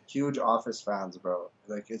 huge, huge Office fans, bro.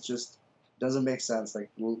 Like it just doesn't make sense. Like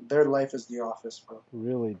their life is The Office, bro.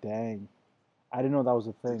 Really? Dang. I didn't know that was a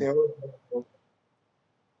Like, thing. they always, hey,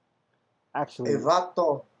 Actually,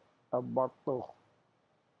 Vato, Barto.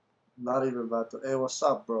 not even Vato. Hey, what's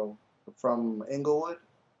up, bro? From Inglewood,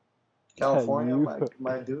 California, You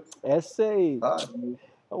my dude. essay. Uh, That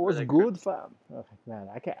Or was the good, Crips? fam. Okay, man,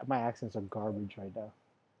 I can't. My accents are garbage right now.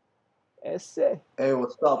 Essay. hey,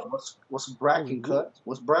 what's up? What's That was Bracken good. cut?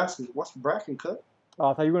 What's Bracken cut? Oh,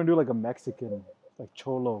 I thought you were gonna do like a Mexican, like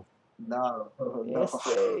Cholo. No, no.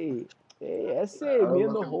 Essay. Hey, essay. Me I'm and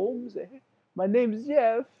the looking. Holmes. Eh? My name's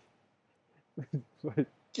Jeff. my,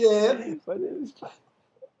 Jeff. my name is Jeff.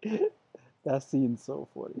 That scene's so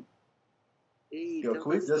funny. Hey, Yo, tell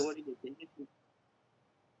can we that just story again.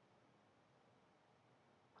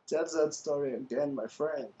 tell that story again, my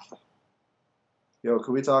friend? Yo,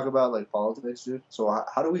 can we talk about like politics, dude? So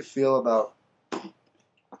how do we feel about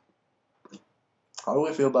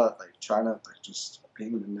like China like just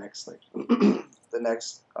being the next like the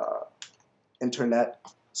next internet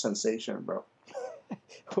sensation, bro?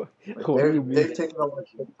 Like What do you mean? they've taken over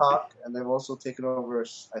TikTok and they've also taken over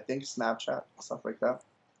I think Snapchat stuff like that.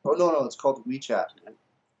 Oh no, it's called WeChat.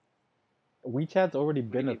 WeChat's already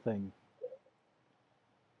What do you been a mean? thing.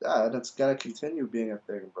 Yeah, and it's gonna continue being a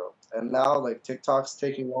thing, bro. And now like TikTok's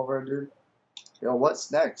taking over, dude. Yo,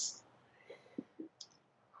 what's next?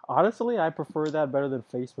 Honestly, I prefer that better than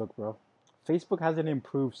Facebook, bro. Facebook hasn't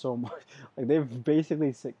improved so much. Like they've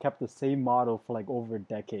basically kept the same model for like over a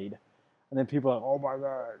decade, and then people are like, "Oh my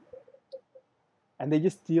god!" And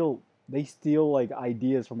they steal like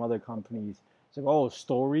ideas from other companies. It's like, "Oh,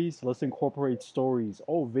 stories. Let's incorporate stories.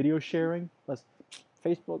 Oh, video sharing. Let's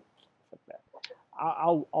Facebook." Fuck that.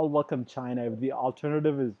 I'll welcome China if the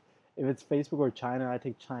alternative is if it's Facebook or China. I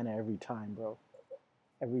take China every time, bro.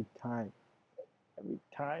 Every time. Every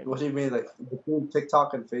time. What do you mean, like between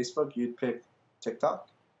TikTok and Facebook, you'd pick TikTok?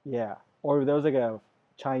 Yeah. Or if there was like a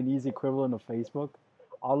Chinese equivalent of Facebook,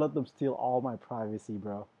 I'll let them steal all my privacy,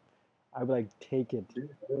 bro. I'd be like, take it.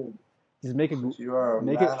 Dude, Just you are a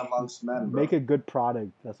make it, man amongst men, make bro. a good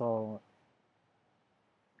product. That's all I want.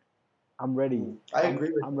 I'm ready. I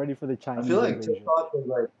agree with I'm you. ready for the I feel Chinese like invasion. TikTok is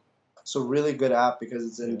like it's a really good app because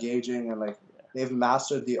it's Yeah. engaging and like Yeah. they've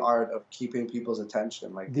mastered the art of keeping people's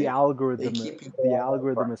attention. Like The they algorithm, keep people the on there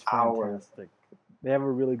algorithm for is hours. fantastic. They have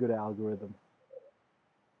a really good algorithm.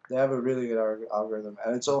 They have a really good algorithm,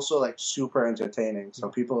 and it's also like super entertaining. So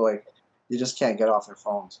people like you just can't get off their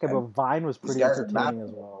phones. Okay, but And Vine was these pretty guys are entertaining as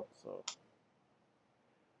massive. well. So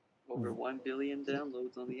Over 1 billion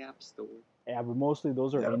downloads on the App Store. yeah, but mostly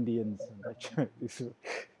those are Yeah, Indians.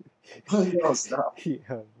 no stop.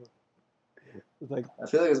 Yeah, it's like I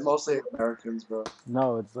feel like it's mostly Americans, bro.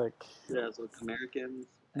 no, it's like Yeah, so it's Americans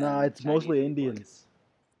no, and it's Chinese mostly people, I guess. Indians.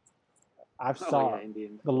 I've Oh yeah, saw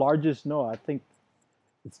Indians. the largest. No, I think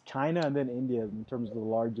it's China and then India in terms of the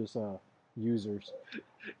largest users.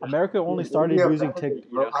 America only started India using banned TikTok.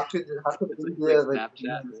 it, You bro. know, How could it's like India like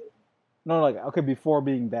Snapchat, right? No, like okay, before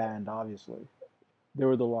being banned, obviously they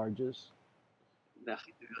were the largest. No,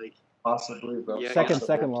 like possibly, bro? yeah, Second, Possibly.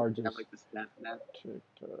 second Snapchat. You have largest. like the Snap Map.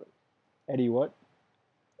 TikTok. Eddie, what?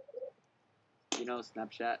 You know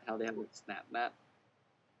Snapchat? How they have the Snap Map,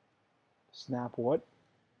 Snap what? the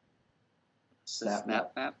Snap Snap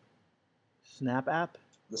map, Map. Snap app?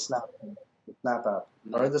 the snap, the snap app,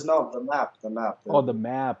 or Map. there's no the map, Oh, the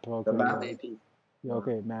map. the Okay, map. yeah. MAP. Yeah,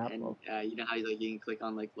 okay, map. And Okay. you know how like you can click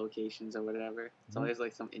on like locations or whatever. It's hmm always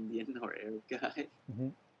like some Indian or Arab guy hmm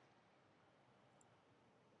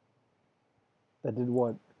That did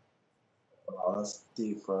what? Oh, that's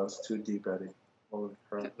deep, bro. That's too deep, Eddie. Holy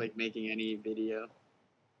crap. like making any video.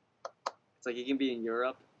 It's like you can be in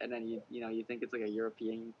Europe and then you know you think it's like a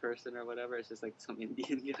European person or whatever. It's just like some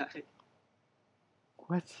Indian guy.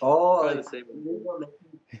 What? Oh, Probably like the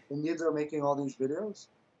same. Indians are making all these videos.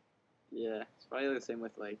 Yeah, it's probably the same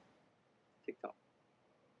with like TikTok.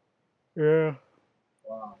 Yeah.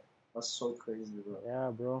 Wow, that's so crazy, bro. Yeah,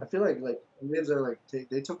 bro. I feel like Indians are like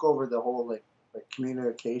they took over the whole like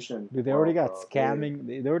communication Dude, they already world, got bro.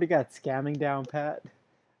 scamming. They already got scamming down pat.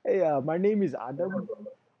 Hey, my name is Adam.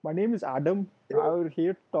 My name is Adam. I'm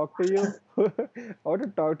here to talk to you. I want to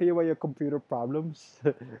talk to you about your computer problems.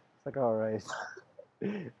 It's like, all right.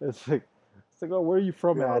 It's like, oh, where are you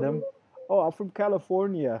from, Adam? Oh, I'm from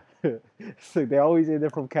California. It's like they always say they're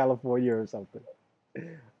from California or something.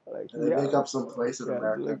 Like, And they make yeah, up some place in yeah,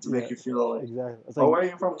 America like, to yeah, make you feel like, exactly. It's oh, like, where are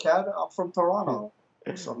you from, Canada? I'm from Toronto,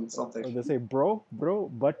 or something. or they say, bro,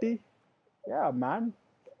 buddy. Yeah, man.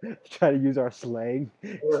 Try to use our slang. I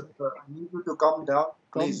need you to calm down,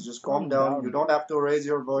 please. Calm, Just calm calm down. You down. don't have to raise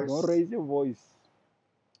your Don't voice. raise your voice.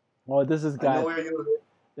 Oh, this is I know guy. where you.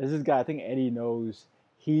 This is guy. I think Eddie knows.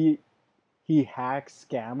 He he hacks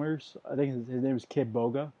scammers. I think his name is Kid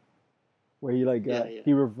Boga, where he like Yeah, yeah.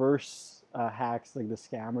 he reverse hacks like the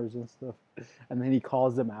scammers and stuff, and then he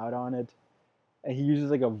calls them out on it. And he uses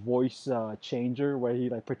like a voice changer where he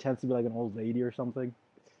like pretends to be like an old lady or something.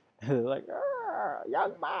 And like,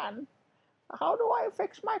 young man, how do I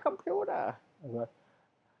fix my computer? And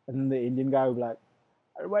then the Indian guy would be like,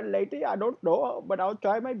 well, lady, I don't know, but I'll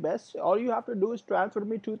try my best. All you have to do is transfer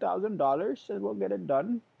me $2,000 and we'll get it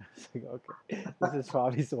done. It's like, okay, this is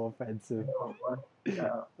probably so offensive.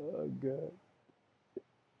 Yeah, Oh, God.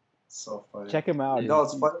 so funny. Check him out. Dude, No,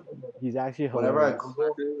 it's funny. He's actually Whenever I hilarious. Google,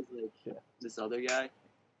 it was like Yeah. this other guy.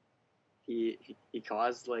 He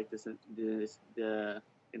caused like this the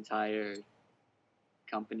entire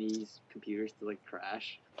company's computers to like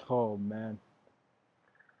crash. Oh, man.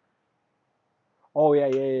 Oh, yeah,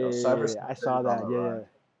 yeah, yeah, yo, yeah, yeah, yeah. I cybersecurity saw is on that. the Yeah, rise.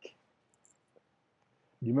 yeah.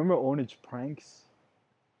 Do you remember Onage Pranks?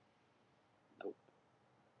 Nope.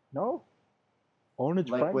 No? Onage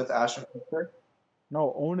Like with Pranks? Ashton Kutcher.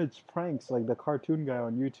 No, Onage Pranks, like the cartoon guy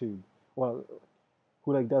on YouTube. Well,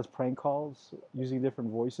 who like does prank calls using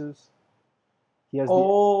different voices. He has the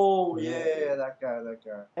Oh yeah. yeah, that guy.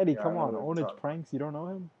 Eddie, Yeah, I come know on, what you're Onage talking Pranks, you don't know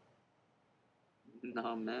him?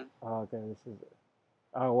 No, man. Oh, okay, this is it.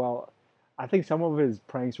 Oh well, I think some of his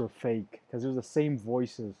pranks were fake because it was the same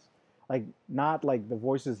voices, like not like the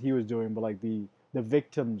voices he was doing, but like the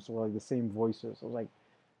victims were like the same voices. I was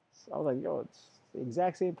like, yo, it's the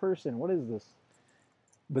exact same person. What is this?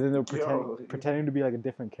 But then they're about. Yo, pretending to be like a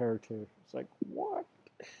different character. It's like what?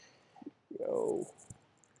 Yo,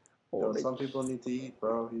 yo, some Onage, people need to eat,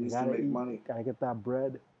 bro. He you needs to gotta make eat, money. gotta get that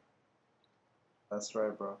bread. That's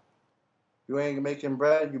right, bro. You ain't making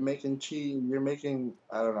bread. You're making cheese. You're making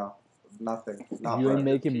I don't know, nothing. If Not you ain't bread.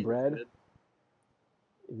 making Cheese is bread, good.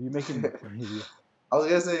 if you making I was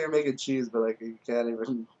gonna say you're making cheese, but like you can't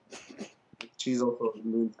even. Cheese also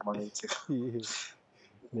means money too.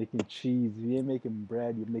 making cheese, if you ain't making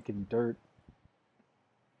bread, you're making dirt.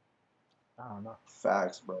 I don't know.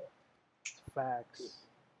 Facts, bro. It's facts.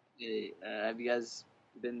 Hey, have you guys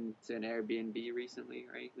been to an Airbnb recently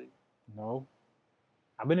or anything? No,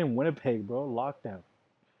 I've been in Winnipeg, bro. Lockdown.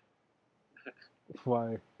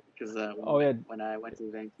 Why? Because Oh yeah, when I went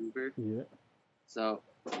to Vancouver, yeah. so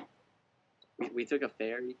we took a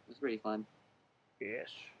ferry. It was pretty fun. Yes.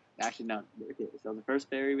 Actually, no. Okay, so the first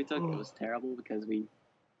ferry we took, it was terrible because we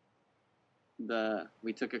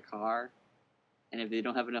took a car, and if they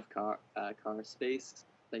don't have enough car space,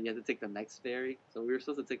 then you have to take the next ferry. So we were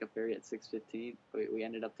supposed to take a ferry at 6:15, but we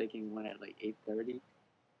ended up taking one at like 8:30.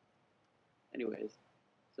 Anyways,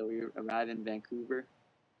 so we arrived in Vancouver,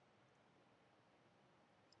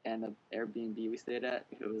 and the Airbnb we stayed at,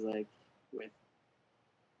 it was like with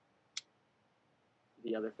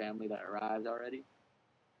the other family that arrived already.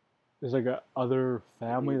 There's like a other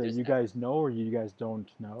And we family that just you guys know or you guys don't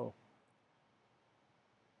know.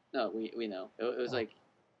 no, we know. It was Oh. like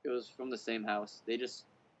it was from the same house. They just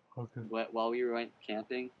Okay. while we went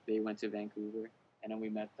camping, they went to Vancouver, and then we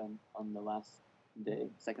met them on the last day,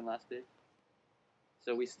 second last day.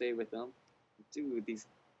 So we stayed with them. Dude,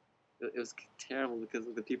 it was terrible because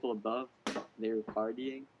the people above, they were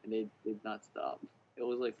partying and they did not stop. It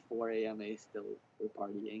was like 4 a.m. They still were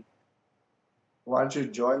partying. Why don't you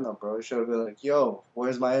join them, bro? You should have been like, yo,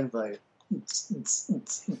 where's my invite? And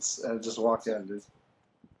just walk in, dude.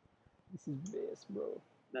 This is best, bro.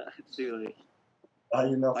 Dude, like How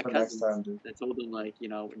you know my for next cousins, time, dude? I told them like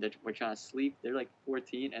that we're trying to sleep. They're like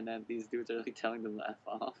 14, and then these dudes are like telling them to f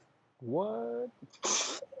off. What?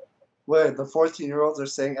 Wait, the 14-year-olds are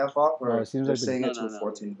saying F off, No, or it seems they're like the saying No, it to no, a no.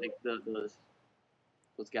 14? Like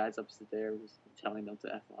those guys upstairs telling them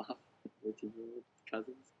to f off. 14-year-old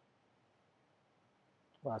cousins.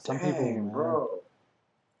 Wow, some people, Dang, man, bro.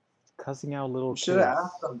 cussing out little You should have kids.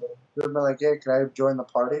 asked them. You should have been like, hey, can I join the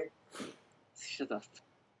party? Shut up.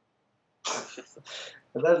 Shut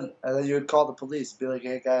up. And then you would call the police, be like,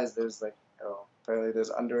 hey guys, there's like, apparently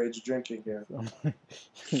there's underage drinking here.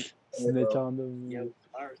 Snitch bro. on them. Yo,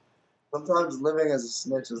 smart. Sometimes living as a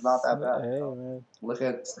snitch is not that bad. Hey, man. Look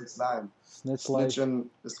at 6ix9ine. Snitch life. Snitching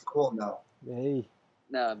is cool now. Hey.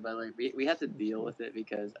 No, but like we had to deal with it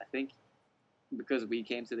because I think because we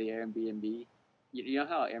came to the Airbnb, you know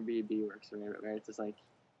how Airbnb works, right? Where it's just like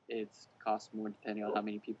it's costs more depending on how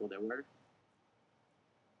many people there were.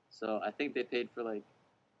 So I think they paid for like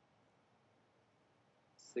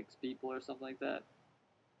 6 people or something like that.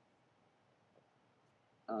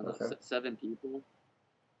 I don't know, Okay. 7 people,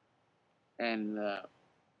 and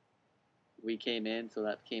we came in, so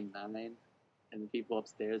that became 9. And the people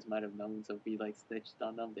upstairs might have known, so if we like snitched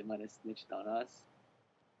on them, they might have snitched on us.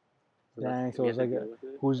 So Dang, so we it's had to like deal with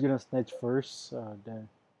it. who's gonna snitch first? Dang.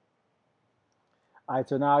 Alright,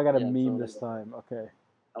 so now I got a Yeah, meme so this time. Okay.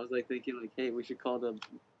 I was like thinking like, hey, we should call them.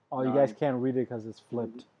 Oh, you guys can't read it because it's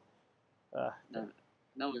flipped.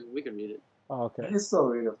 No, we can read it. Oh, You okay. can still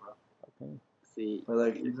read it, bro. Okay. See, But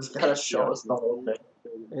like, you just gotta show us the whole thing.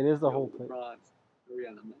 It is the whole thing. LeBron, Curry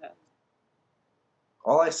on the map.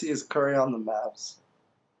 All I see is Curry on the maps.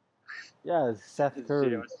 Yeah, it's Seth It's Curry.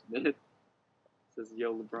 J.R. Smith. Says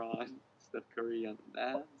Yo LeBron, Steph Curry on the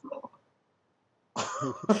map.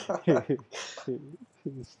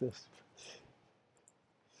 It's this.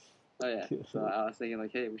 Oh yeah. So I was thinking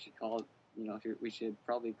like, hey, we should call. We should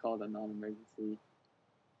probably call the non-emergency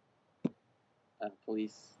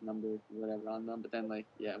police number, whatever, on them. But then like,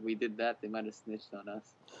 yeah, we did that. They might have snitched on us,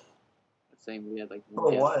 saying we had like For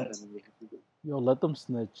one guest, what? and then we had to go. Yo, let them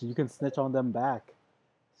snitch. You can snitch on them back.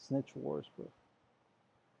 Snitch wars, bro.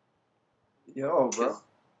 Yo, bro.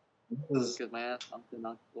 This is- Because my aunt and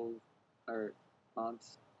uncle, or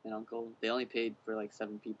aunts and uncle, they only paid for like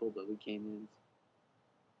 7 people, but we came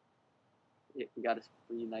in. We got a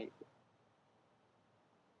free night.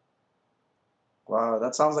 Wow,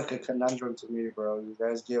 that sounds like a conundrum to me, bro. You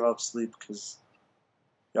guys gave up sleep because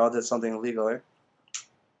y'all did something illegal, eh?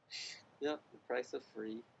 Yep, the price of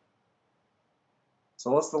free.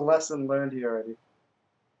 So what's the lesson learned here already?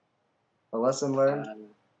 The lesson learned?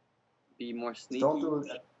 Be more sneaky. Don't do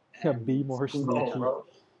it. Yeah, be more No, sneaky. bro.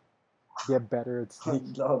 Get better at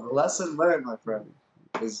sneaky. No, the lesson learned, my friend,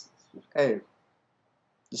 is, hey,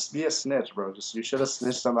 just be a snitch, bro. You should have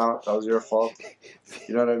snitched them out. That was your fault.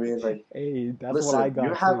 You know what I mean? Like, Hey, that's listen, what I got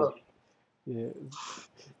you have too. Yeah,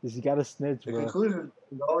 you gotta snitch, the bro. conclusion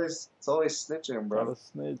is it's always snitching, bro. Gotta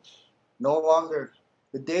snitch. No longer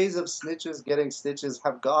the days of snitches getting stitches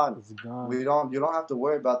have gone. It's gone. You don't have to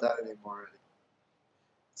worry about that anymore.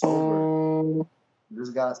 It's over. You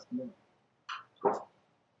just gotta snitch.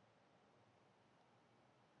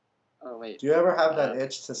 Oh wait. Do you ever have that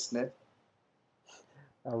itch to snitch?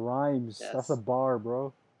 That rhymes. Yes. That's a bar,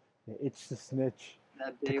 bro. Yeah, itch to snitch.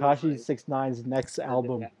 That day was Takashi like- 6ix9ine's next that day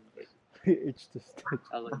album. I- Itch to snitch.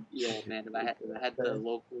 I was like, yo, man, if I had the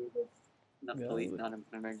local, not Yeah, police, like- not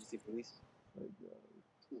emergency police.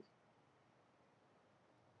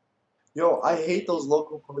 Yo, I hate those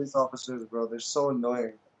local police officers, bro. They're so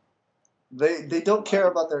annoying. They don't care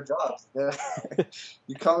about their jobs.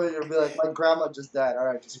 You come in and be like, my grandma just died. All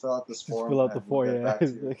right, just fill out this Just form. fill out the and we'll form, get yeah. back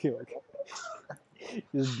to you.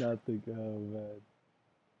 Just nothing. Oh, man.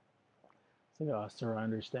 It's like, oh, sir, I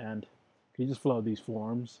understand. Can you just fill out these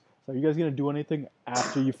forms? So are you guys going to do anything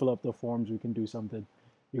after you fill up the forms? We can do something.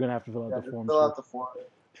 You're going to have to fill out Yeah, the just forms. fill out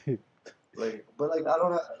too. the form. But I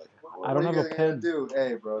don't have. What I don't are have you a gonna pen. do?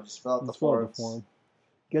 Hey, bro, just fill out the Just fill out forms. the form.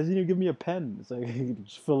 You guys need to give me a pen. It's like,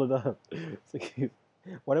 just fill it up. It's like,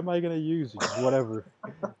 what am I going to use? Just whatever.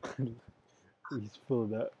 Just fill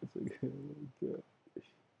it up. It's like,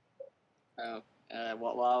 oh my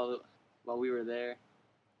God. While we were there,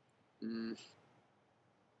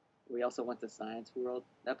 we also went to Science World.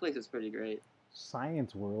 That place is pretty great.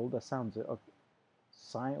 Science World? That sounds...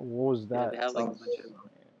 Science... What was Yeah, that? they have like a Sounds- bunch of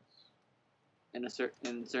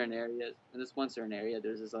in certain areas. In this one certain area,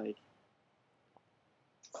 there's this like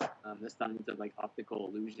this science of like optical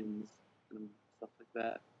illusions and stuff like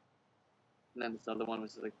that. And then this other one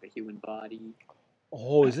was like the human body.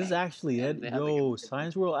 Oh, is this actually Yeah, it? they have, like, Yo, a-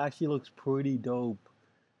 Science World actually looks pretty dope.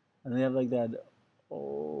 And they have like that,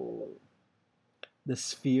 oh, the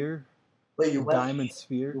sphere, Wait, the diamond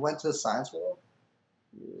sphere. You went to the Science World?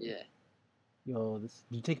 Yeah. Yo, did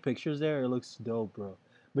you take pictures there? It looks dope, bro.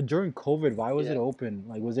 But during COVID, why was it Yeah. open?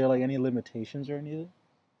 Like, was there like any limitations or anything?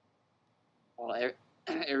 Well,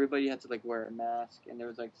 everybody had to like wear a mask, and there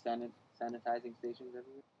was like sanitizing stations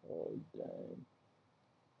everywhere. Oh, dang.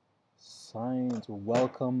 Science.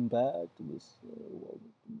 Welcome back to this.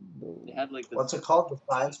 They had like What's this. it called? The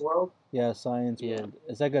Science World? Yeah, Science Yeah. World.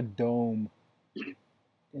 It's like a dome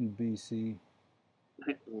in BC.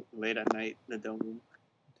 Late at night, the dome.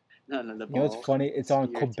 No, the You know what's ball. funny? It's on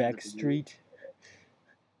Sphere turns Quebec into blue. Street.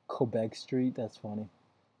 Quebec Street. That's funny.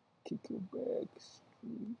 Quebec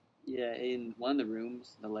Street. Yeah, in one of the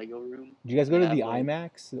rooms, the Lego room. Did you guys They go to have, the like-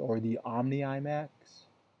 IMAX or the Omni IMAX?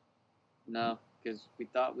 No, because we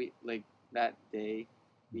thought we like that day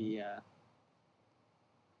we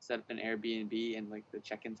set up an Airbnb and like the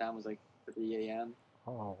check-in time was like 3 a.m.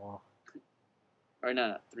 Oh wow. or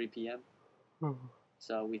no 3 p.m.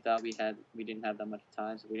 So we thought we didn't have that much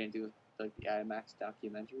time, so we didn't do like the IMAX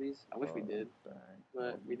documentaries. I wish we did, Dang.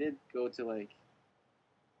 but we did go to like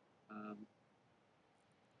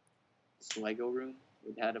this Lego room.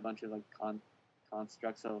 We had a bunch of like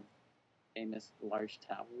constructs of famous large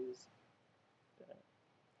towers.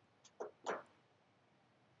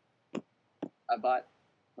 I bought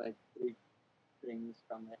like 3 things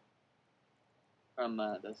from it from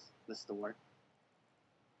the store.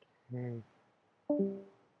 Yo,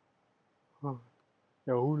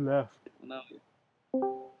 who left? No,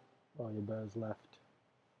 Oh, your bear's left.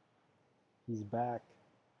 He's back.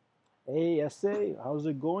 Hey, SA, how's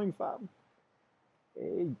it going, fam?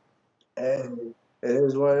 Hey. Hey, it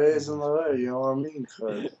is what it is in the way, you know what I mean?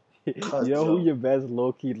 You know who your best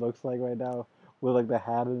low-key looks like right now? With like the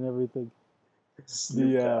hat and everything?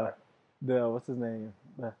 The what's his name?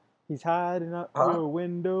 He's hiding up your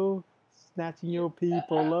window, snatching your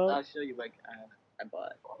people I'll up. show you like I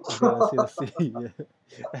bought. Okay, let's see. Yeah.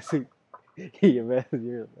 That's it. Yeah, man,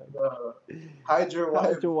 you're Hide your wife.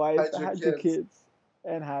 hide your wife, hide your hide your kids. kids,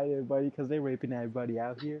 and hide everybody because they're raping everybody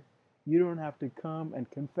out here. You don't have to come and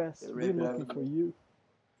confess. They're We're raping looking for you.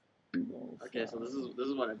 Okay, so this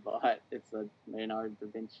is what I bought. It's a Leonardo da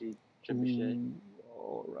Vinci trebuchet.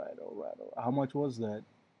 All right. How much was that?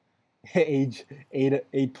 Age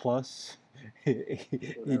eight plus.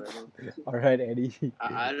 Whatever. All right, Eddie.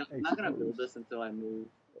 I'm not gonna build this until I move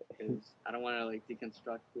because I don't want to like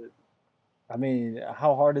deconstruct it. I mean,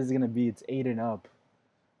 how hard is it gonna be? It's 8 and up.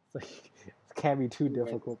 It's like it can't be too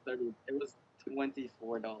difficult. It was $24.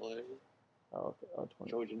 Oh, okay. Oh, 20.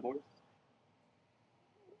 Trojan horse.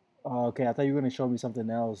 Oh, okay, I thought you were gonna show me something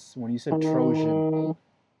else. When you said Trojan,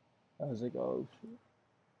 I was like, oh shit.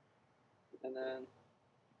 And then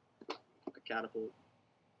a catapult.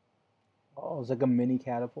 Oh, it's like a mini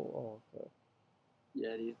catapult. Oh, okay.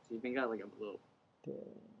 Yeah, he's even got like a little. Damn.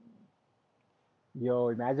 Yo,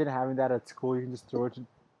 imagine having that at school. You can just throw it,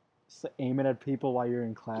 aim it at people while you're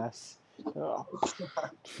in class. Oh.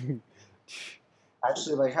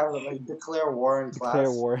 Actually, like have like declare war in class.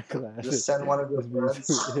 Declare war in class. Just send one of your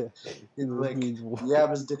friends. Yeah. Like war.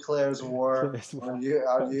 Yabs declares war Declares war.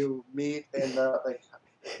 on you meet in the like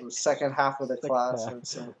the second half of the class half. or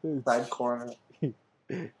some side corner.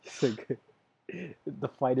 It's like the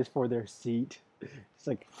fight is for their seat. It's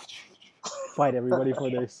like fight everybody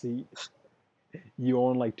for their seat. You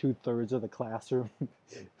own like 2/3 of the classroom.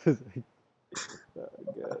 It's like,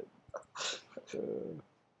 oh, God.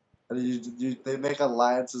 And they make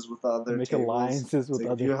alliances with other Make tables. alliances with It's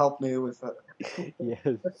like, other. you help me with Yes.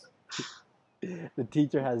 The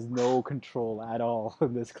teacher has no control at all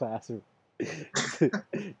in this classroom. There's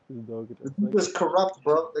no control. It's corrupt,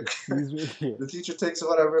 bro. Excuse me. Yeah. The teacher takes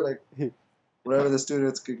whatever the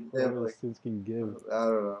students can give. Whatever the Like, students can give. I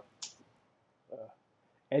don't know.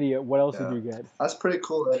 Eddie, what else Yeah. did you get? That's pretty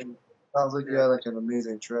cool. Eddie. Sounds like you had like an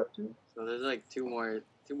amazing trip, dude. So there's like two more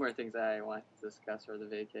things that I wanted to discuss for the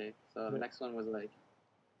vacay. So the Yeah. next one was like,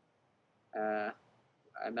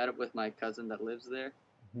 I met up with my cousin that lives there,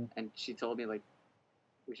 Mhm. and she told me like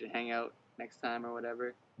we should hang out next time or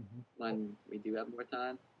whatever Mhm. when we do have more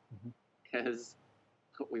time, Mhm. because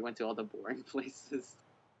we went to all the boring places.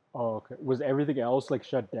 Oh, okay. Was everything else like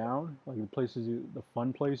shut down? Like the places, the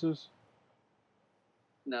fun places?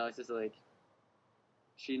 No, it's just like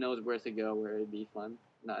she knows where to go where it'd be fun,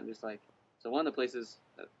 not just like. So one of the places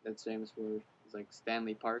that's famous for is like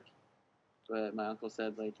Stanley Park, but my uncle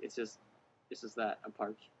said like it's just that, a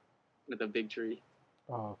park with a big tree.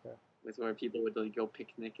 Oh, okay. It's where people would like go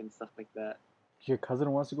picnic and stuff like that. Your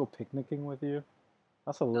cousin wants to go picnicking with you?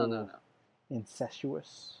 That's a No, little no.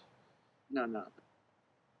 incestuous. No.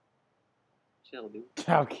 Chill, dude.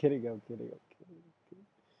 I'm kidding.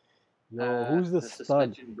 Yo, who's The this stud?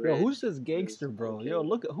 suspension Yo, bridge who's this gangster, is bro? okay. Yo,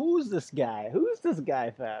 look, who's this guy? Who's this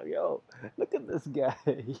guy, fam? Yo, look at this guy.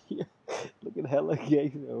 Look at hella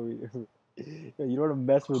gangster over here. Yo, you don't want to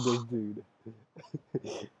mess with this dude.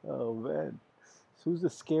 Oh, man. So who's the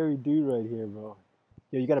scary dude right here, bro?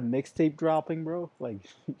 Yo, you got a mixtape dropping, bro? Like,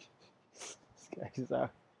 This guy's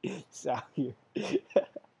out here.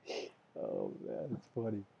 Oh man, it's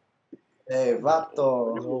funny. Hey,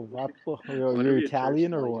 vato. Yo, vato. What Yo, are you're your church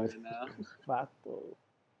Italian or plugs what? right now? Vato.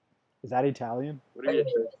 Is that Italian? What are your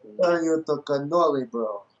church plugs? Telling you to cannoli,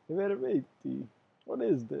 bro. Veramente. What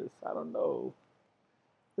is this? I don't know.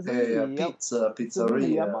 It's Hey, me. pizza, It's me,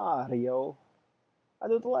 pizzeria. Mario. I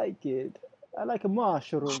don't like it. I like a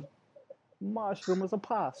mushroom. Mushroom is a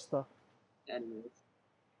pasta. Anyways,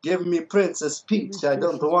 Give me Princess Give me Peach. I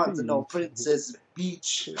don't Princess want no Peach. Princess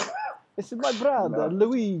Peach. It's my brother, No.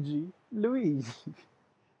 Luigi. Luigi.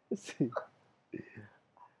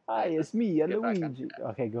 Hi, it's me, get back on Luigi.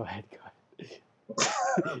 Okay, go ahead.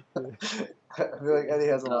 I feel like Eddie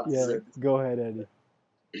has a lot to Yeah, say. go ahead, Eddie.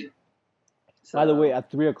 So, By the way, at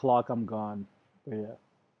 3 o'clock, I'm gone. But yeah,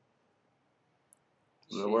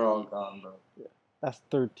 So we're all gone, bro. that's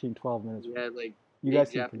 13, 12 minutes. we had like You big guys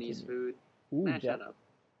can Japanese continue. food. Ooh, Man, shut up.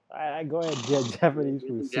 I go ahead, Japanese We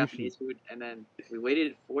had food, some sushi. Japanese food, and then we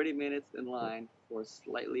waited 40 minutes in line for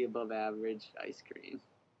slightly above average ice cream.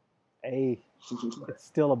 Hey, it's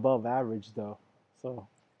still above average though. So,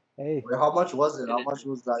 hey, Wait, how much was it? How much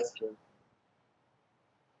was the ice cream?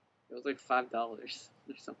 It was like $5 or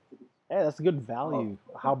something. hey, that's good value.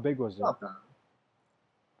 How big was it? Not bad.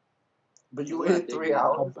 But you It's not waited big, 3 man.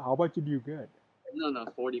 hours? How much did you get? No,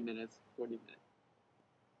 40 minutes. 40 minutes.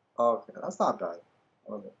 Oh, okay, that's not bad.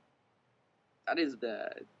 Okay. That is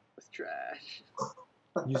bad. That's trash.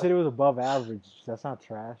 You said it was above average. That's not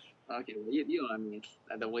trash. Okay, well, you know what I mean.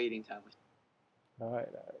 The waiting time was. All right.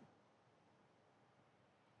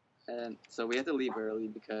 And so we had to leave early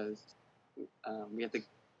because we had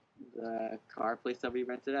the car place that we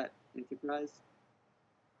rented at Enterprise.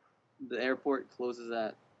 The airport closes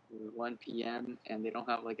at 1 p.m. and they don't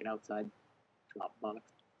have like an outside drop box,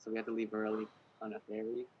 so we had to leave early on a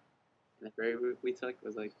ferry. And the ferry route we took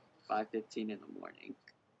was like 5:15 in the morning.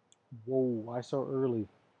 Whoa, why so early?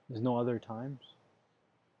 There's no other times?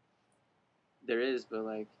 There is, but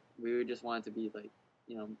like we just wanted to be like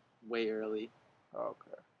way early.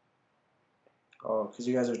 Okay. Oh, because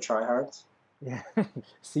you guys are tryhards? Yeah,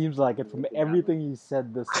 seems like it from everything you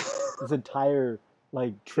said. This entire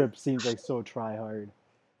like trip seems like so try hard.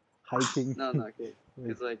 Hiking. No, okay.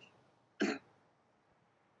 It's like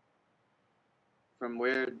from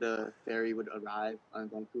where the ferry would arrive on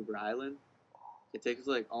Vancouver Island, it takes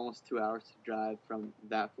like almost 2 hours to drive from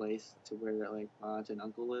that place to where like my aunt and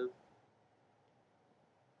uncle live.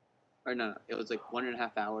 Or no, it was like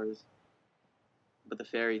 1.5 hours, but the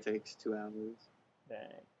ferry takes 2 hours. Dang.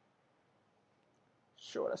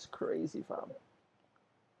 Sure, that's crazy, fam.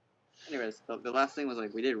 Anyways, the last thing was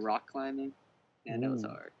like we did rock climbing, and it was Ooh.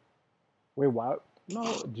 hard. Wait, what? No,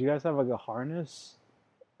 do you guys have like a harness?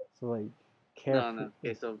 So like, careful. No.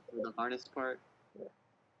 Okay, so for the harness part,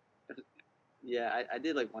 yeah, I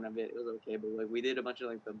did like one of it. It was okay, but like we did a bunch of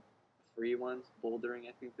like the free ones, bouldering,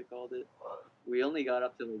 I think they called it. We only got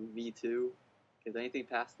up to like V2, because anything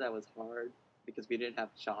past that was hard because we didn't have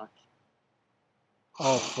chalk.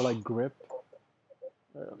 Oh, for like grip.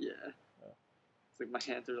 Yeah. It's like my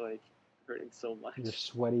hands are like hurting so much. Your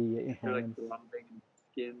sweaty They're like hands. throbbing and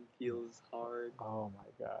skin feels hard. Oh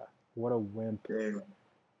my god, what a wimp! Damn.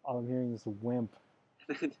 All I'm hearing is wimp.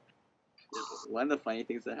 One of the funny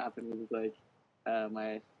things that happened was like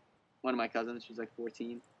one of my cousins, she's like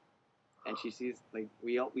 14, and she sees like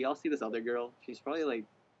we all see this other girl. She's probably like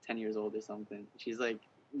 10 years old or something. She's like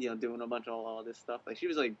doing a bunch of all this stuff. Like she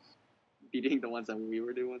was like beating the ones that we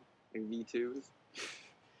were doing, like V2s.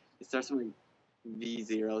 It starts from like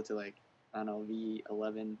V0 to like I don't know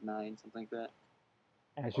V11, 9, something like that.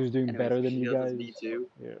 And she was doing Anyways, better than she you does guys. this V2.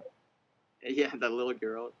 Yeah. Yeah, that little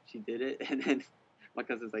girl, she did it, and then my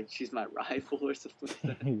cousin's like, she's my rival or something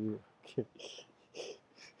like that.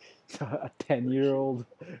 So a 10-year-old,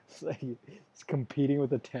 it's like it's competing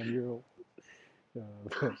with a 10-year-old. She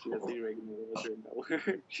doesn't even recognize her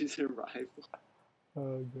nowhere. She's her rival.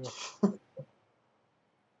 Oh god.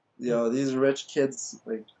 Yo, these rich kids,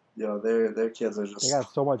 like, yo, their kids are They just.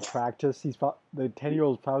 got so much practice. The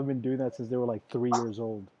 10-year-old's probably been doing that since they were like 3 years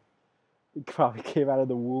old. He probably came out of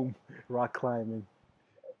the womb rock climbing.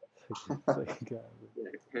 It's like, God.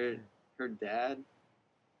 Yeah, her dad,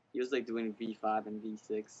 he was like doing V5 and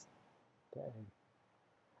V6. Dang.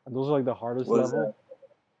 And those are like the hardest What is level.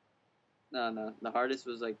 No, the hardest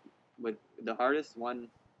was like the hardest one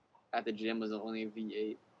at the gym was only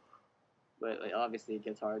V8, but like obviously it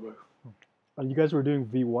gets harder. And you guys were doing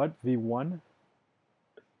V what? V1?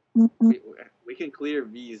 We can clear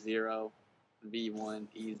V0, V1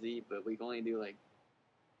 easy, but we can only do like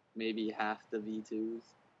maybe half the V2s.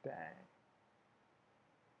 Dang.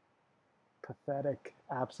 Pathetic.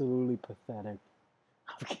 Absolutely pathetic.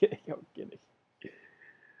 I'm kidding. I'm kidding.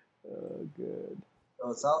 Oh, good.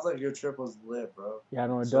 Oh, it sounds like your trip was lit, bro. Yeah,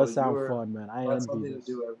 no, it So does you sound were fun, man. I you had something to envious.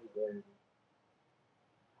 do every day.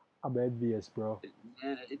 I'm envious, bro.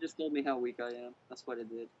 Yeah, it just told me how weak I am. That's what it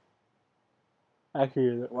did.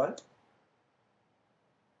 Actually, What?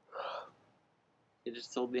 It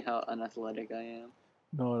just told me how unathletic I am.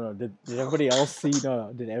 no. Did everybody else see?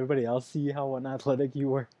 No. Did everybody else see how unathletic you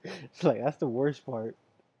were? It's like that's the worst part.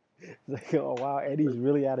 It's like, oh wow, Eddie's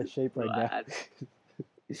really out of shape So right now.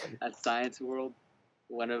 at Science World,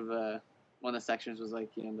 one of the sections was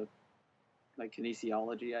like the like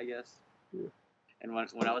kinesiology, I guess. Yeah. And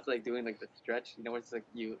when I was like doing like the stretch, where it's like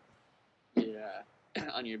you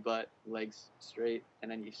on your butt, legs straight,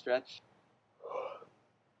 and then you stretch.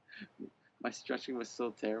 My stretching was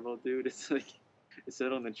so terrible, dude. It's like it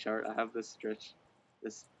said on the chart I have this stretch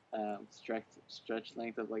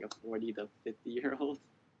length of like a 40 to 50-year-old.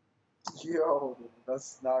 Yo,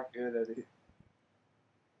 that's not good, Eddie.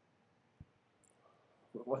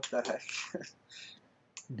 What the heck?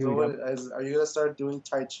 Dude, So are you gonna start doing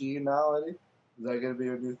Tai Chi now, Eddie? Is that gonna be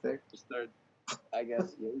your new thing? Just start, I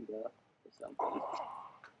guess, yoga or something.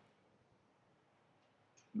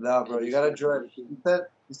 Nah, bro, Maybe you gotta start join.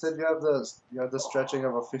 You said you have the stretching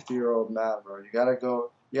of a 50-year-old man, bro. You gotta go.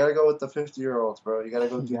 You gotta go with the 50-year-olds, bro. You gotta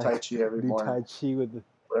go you do gotta Tai Chi every do morning, Tai Chi with the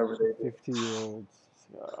whatever they do. 50-year-olds.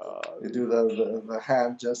 You do the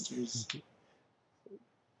hand gestures.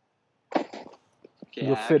 Okay,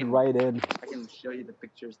 You'll fit right in. I can show you the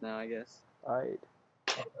pictures now, I guess. Alright.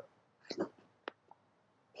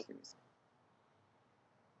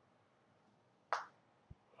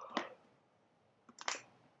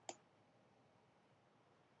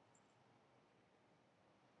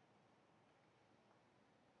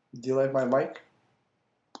 Do you like my mic?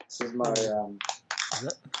 This is my Is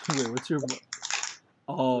that, wait, what's your?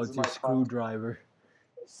 Oh, This it's is your my screwdriver.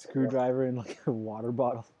 Screwdriver in like a water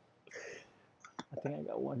bottle. I think I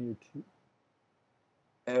got one here too.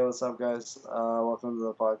 Hey, what's up, guys? Welcome to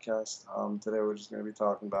the podcast. Today we're just gonna be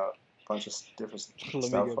talking about a bunch of different Let me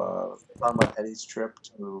stuff. get Talking about Eddie's trip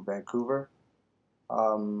to Vancouver.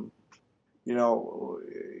 Um,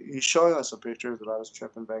 he's showing us some pictures about his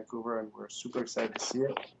trip in Vancouver, and we're super excited to see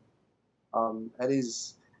it.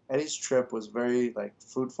 Eddie's trip was very like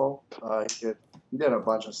fruitful. He did a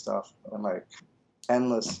bunch of stuff and like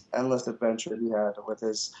endless adventure he had with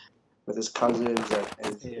his cousins and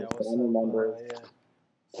his Yeah, what's family up? members.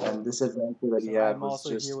 Yeah. And this adventure that he So had I'm was also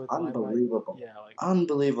here just with my mic. unbelievable. Yeah, like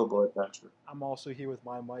Unbelievable adventure. I'm also here with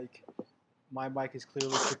my mic. My mic is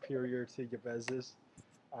clearly superior to Gavez's.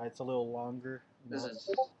 It's a little longer. You know.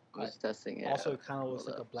 I was testing it. Also, it kind of looks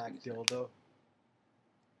like a black dildo.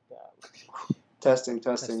 Testing.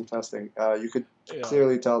 You could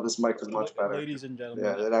clearly tell this mic is much better. Ladies and gentlemen,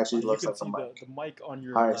 Yeah, it actually you looks can like a see mic. the mic on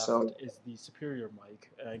your Alright, left so is the superior mic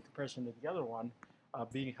in comparison to the other one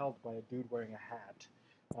being held by a dude wearing a hat.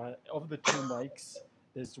 Of the two mics,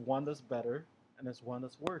 there's one that's better and there's one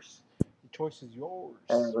that's worse. The choice is yours.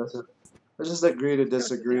 and let's just agree to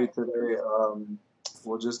disagree today.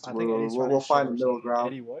 We'll find a middle ground.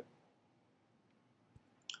 Eddie, what?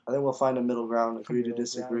 I think we'll find a middle ground. Agree to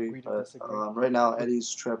disagree. But right now,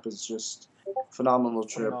 Eddie's trip is just phenomenal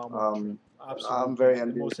trip. Absolutely. I'm very The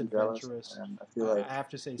envious most and jealous, adventurous. and I feel like I have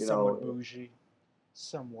to say, you somewhat know, bougie.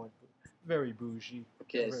 Somewhat. Very bougie.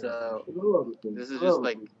 Okay, Very so bougie. this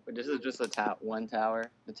is just one tower,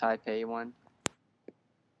 the Taipei one.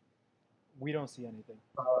 We don't see anything.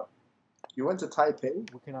 You went to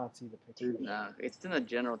Taipei? We cannot see the picture. No, it's in the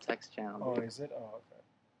general text channel. Oh, dude. is it? Oh, okay.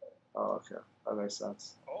 Oh, okay. That makes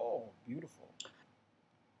sense. Oh, beautiful.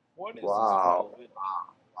 What is Wow. this velvet?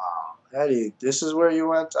 Wow. Eddie, this is where you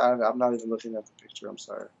went? I'm not even looking at the picture. I'm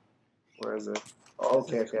sorry. Where is it? Oh,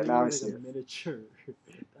 okay. Now I see it. Miniature.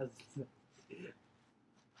 That's.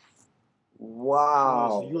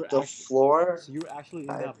 Wow. Oh, so the floor? So you're actually in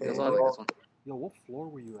that Taipei. This building? one, this one. Yo, what floor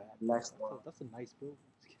were you at? Next one. That's a nice building.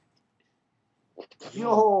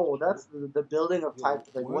 Yo, that's the building of Yo,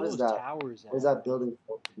 Taipei. Like, where what are is those that? towers What is at? that building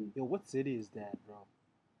supposed to be? Yo, what city is that, bro?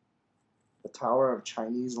 The Tower of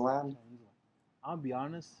Chinese Land? I'll be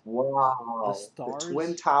honest. Wow. The stars. The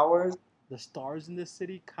Twin Towers? The stars in this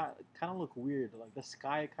city kind of look weird. Like the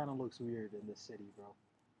sky kind of looks weird in this city, bro.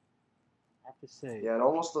 I have to say. Yeah, it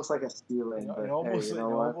almost looks like a ceiling. It But almost, hey, you it know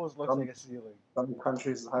what? almost looks like a ceiling. Some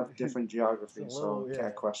countries have different geography, It's a so little,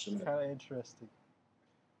 can't question it. Kind of interesting.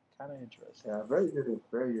 Kind of interesting. Yeah, very unique.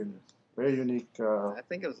 Very unique. Very unique. I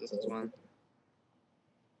think it was this one.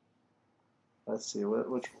 Let's see.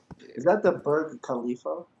 Which is that? The Burj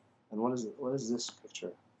Khalifa? And what is it? What is this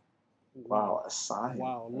picture? Wow, a sign.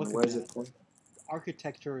 Wow, And look at where's that. it from?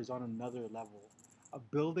 Architecture is on another level. A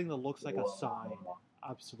building that looks like a Wow. sign.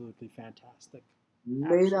 Absolutely fantastic.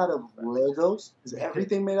 Made out of Absolutely Legos? Is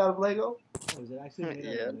everything made out of Lego? Oh, is it actually made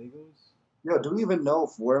out Yeah. of Legos? Yo, do we even know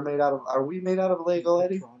if we're made out of? Are we made out of Lego,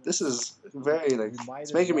 Eddie? Petronics. This is very like. We might It's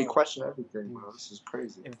as making me well. question everything, bro. This is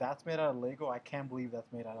crazy. If that's made out of Lego, I can't believe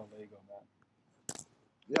that's made out of Lego, man.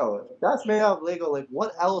 Yo, if that's made out of Lego. Like,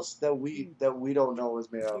 what else that we don't know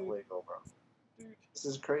is made out of Lego, bro? Dude. This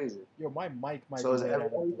is crazy. Yo, my mic might So be is made out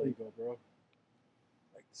of everything- Lego, bro.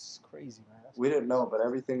 Like, it's crazy, man. That's We didn't know, crazy. but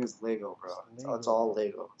everything is Lego, bro. It's It's all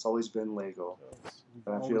Lego. It's always been Lego. We've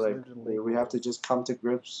And I always feel like lived in Lego we have to world. just come to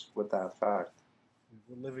grips with that fact.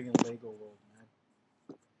 We're living in Lego world, man.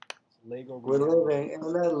 It's Lego We're reality. living in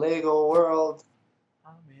a Lego world.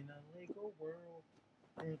 I'm in a Lego world.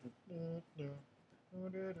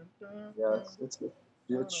 Yeah,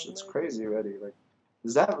 it's crazy already. Like,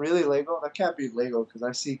 is that really Lego? That can't be Lego because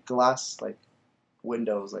I see glass like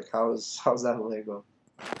windows. Like, how's that Lego?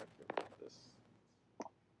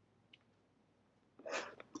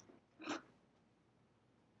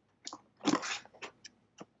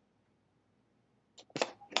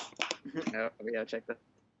 No, we gotta check this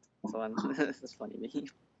one. This is funny to me.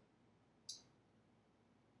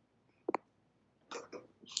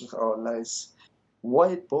 Oh, nice.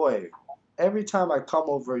 White boy. Every time I come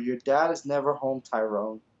over, your dad is never home,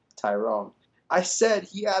 Tyrone. Tyrone. I said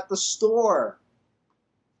he at the store.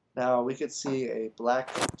 Now we could see a black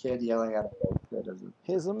kid yelling at a white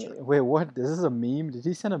kid. Wait, what? This is a meme? Did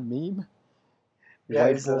he send a meme? Yeah,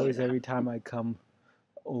 he White said boys, it. every time I come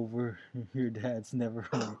over, your dad's never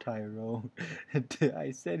home, Tyrone.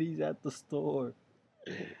 I said he's at the store.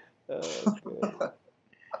 Okay.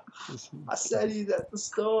 I said he's at the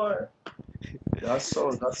store. That's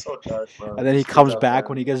so dark, bro. And then he These kids comes out back there.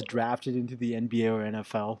 when he gets drafted into the NBA or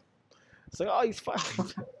NFL. It's like, oh, he's fine.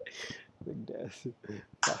 Big Dad.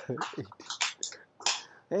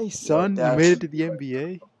 Hey, son, you Dad made it should to the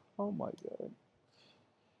NBA? Oh my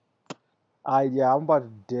god. Yeah, I'm about to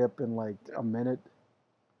dip in like a minute.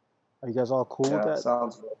 Are you guys all cool with Yeah, that?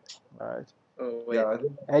 sounds good. All right. Oh wait. Yeah, I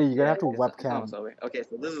think Eddie, you're gonna have to it's webcam. almost over. Okay,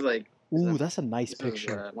 so this is like. Ooh, that's a nice This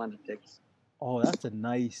picture. is one of the pics. Oh, that's a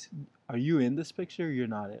nice. Are you in this picture? Or you're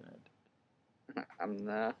not in it. I'm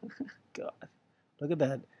not. God, look at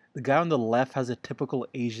that. The guy on the left has a typical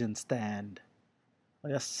Asian stand.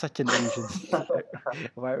 Like, that's such an Asian stand.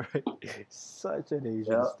 Am I right? Such an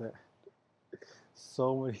Asian Yeah. stand.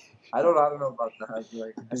 So many. I don't know about that.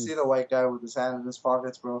 Like, I Dude. seen a white guy with his hand in his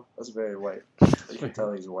pockets, bro. That's very white. You can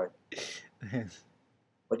tell he's white.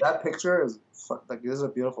 But that picture is like, this is a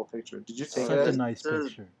beautiful picture. Did you take Such it? a Eddie? nice This is-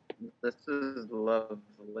 picture. This is Love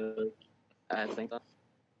Lake. I think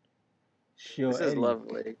Sure, this is Eddie. Love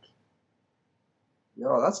Lake.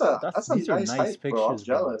 Yo, that's a These are nice nice hike, bro. I'm pictures,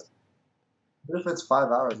 bro. jealous. What if it's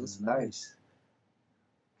 5 hours? It's nice.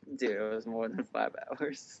 Dude, it was more than 5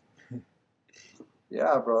 hours.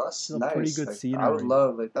 Yeah, bro, that's It's a nice. pretty good like, I scenery. would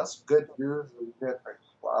love that's good views. You get like,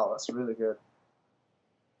 wow, that's really good.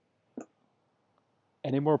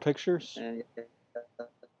 Any more pictures? And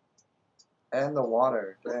And the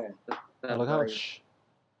water, dang. Oh, look how the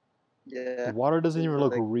yeah, water doesn't even it's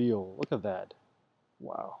look like- real. Look at that.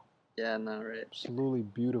 Wow. yeah, no, right. Absolutely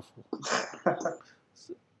beautiful.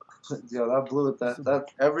 Yo, that blue, that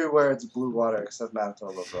everywhere it's blue water except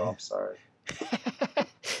Manitoba, bro. I'm sorry.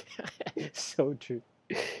 So true.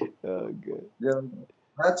 Oh, good. Yeah,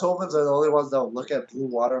 Manitobans are the only ones that will look at blue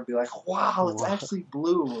water and be like, "Wow, it's Wow. actually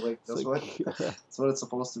blue." Like It's that's like, that's what it's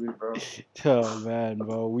supposed to be, bro. oh man,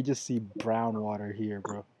 bro, we just see brown water here,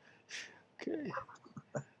 bro. Okay.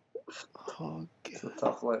 Oh, It's a God.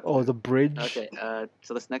 tough life. Oh, the bridge. Okay,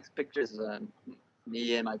 so this next picture is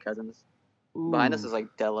me and my cousins. Behind us Ooh. is like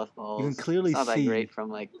Della Falls. You can clearly it's not see. that great from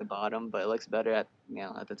like the bottom, but it looks better at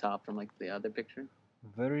at the top from like the other picture.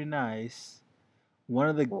 Very nice. One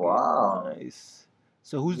of the Wow. nice.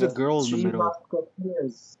 So who's the Yes, girl in the Chivas middle?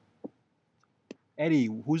 Capiz. Eddie,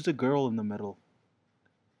 who's the girl in the middle?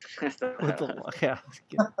 With the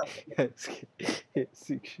yeah,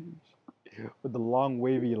 with the long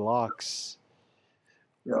wavy locks.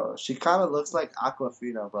 Yo, she kind of looks like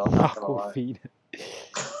Aquafina, bro. I'm not gonna lie. Aquafina.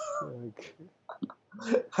 Okay.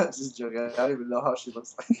 I'm just joking. I don't even know how she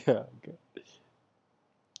looks like. Yeah, okay.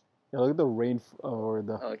 Yeah, look at the rain or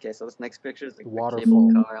the. Okay, so this next picture is like the Waterfall.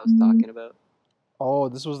 cable car I was talking about. Oh,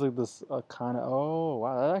 this was like this kind of. Oh,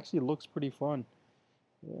 wow, that actually looks pretty fun.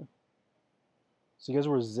 Yeah. So you guys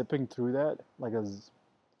were zipping through that like a.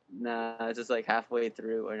 Nah, it's just like halfway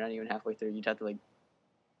through, or not even halfway through. You'd have to like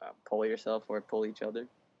pull yourself or pull each other.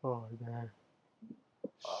 Oh man.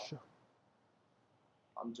 Sure.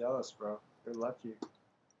 I'm jealous, bro. You're lucky. You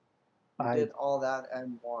I did all that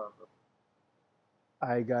and more, bro.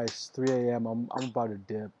 Alright, guys, 3 a.m. I'm about to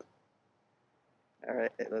dip. All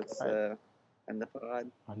right, let's Alright. end the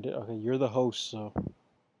pod. Okay, you're the host, so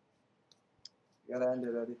You gotta end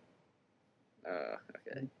it, Eddie.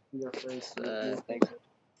 Okay. Your face.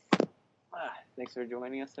 Thanks for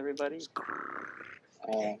joining us, everybody.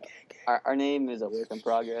 Our name is a work in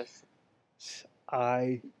progress.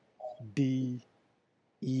 I D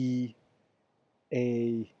E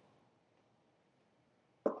A.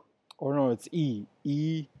 Or no, it's E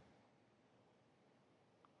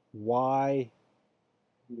Y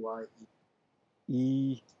Why?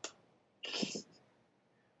 E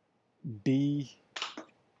D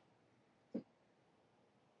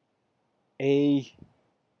A.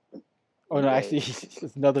 Oh no, Yeah. actually,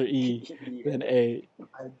 it's another E than A.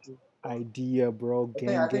 I do. Idea, bro. I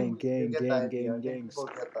Gang, think you gang, get the gang, idea. I gang, think gangs. people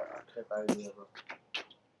get the idea,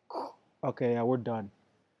 bro. Okay, yeah, we're done.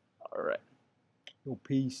 All right. Yo,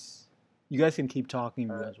 peace. You guys can keep talking if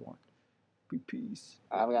you Alright. guys want. Peace.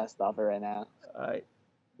 I'm gonna stop it right now. Alright,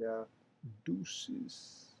 Yeah.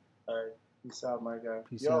 deuces. Alright. Peace out, my guy.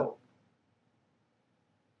 Peace Yo.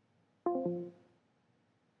 out.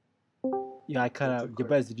 Yeah, I kind Too of. quick.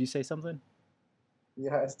 Jabez, did you say something?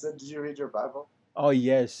 Yeah, I said, did you read your Bible? Oh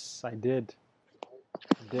yes, I did.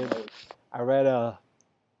 I read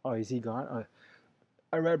Oh, is he gone?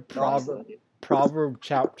 I read Proverb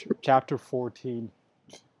chapter 14.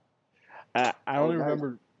 I only nice.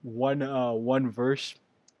 remember one verse.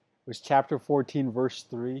 It was chapter 14, verse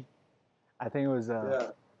 3. I think it was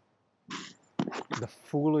Yeah. the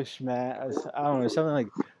foolish man. I don't know, something like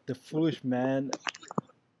the foolish man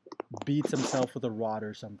beats himself with a rod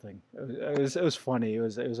or something. It was funny. It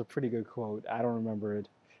was a pretty good quote. I don't remember it.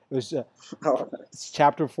 It was it's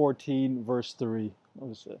chapter 14, verse 3.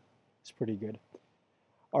 It's pretty good.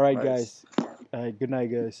 All right, Nice. guys. Good night,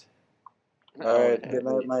 guys. Alright, good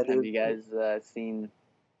night, my Have dude. you guys seen?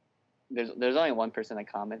 There's only one person that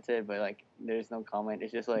commented, but like there's no comment.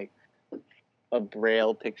 It's just like a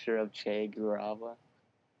braille picture of Che Guevara.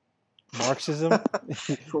 Marxism?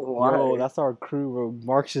 Why? Yo, that's our crew, bro.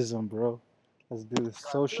 Marxism, bro. Let's do this.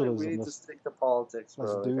 I feel like Socialism. we need to Let's, stick to politics,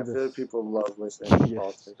 let's bro. do Like, I feel like this. people love listening to Yes.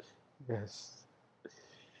 politics. Yes.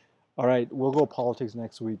 All right, we'll go politics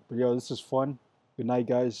next week. But yo, this is fun. Good night,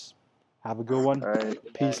 guys. Have a good one.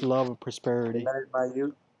 Alright. Peace, love, and Good prosperity. night, my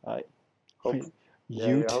youth. Alright. Hope,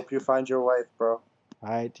 You. I hope you find your wife, bro.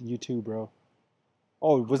 Alright, you too, bro.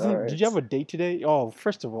 Oh, did Alright. you have a date today? Oh,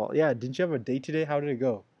 first of all, yeah, didn't you have a date today? How did it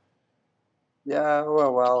go? Yeah,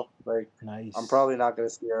 well, like, Nice. I'm probably not going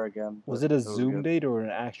to see her again. Was but it a was Zoom good. date or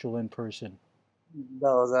an actual in person?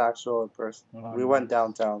 No, it was an actual in person. Oh, We went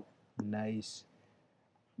downtown. Nice.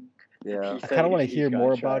 Yeah. I kind of want to hear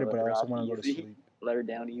more about it, let but I her also off want to go to easy. sleep. Let her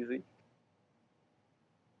down easy.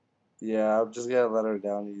 Yeah, I'm just going to let her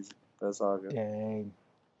down easy. That's all good. Dang.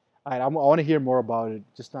 All right, I want to hear more about it,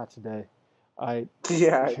 just not today. All right.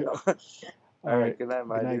 Yeah, I know. All Alright, right. good night,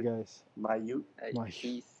 my Good night, dude. guys. My youth. Hey, My-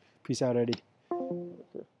 peace. Peace out, Eddie.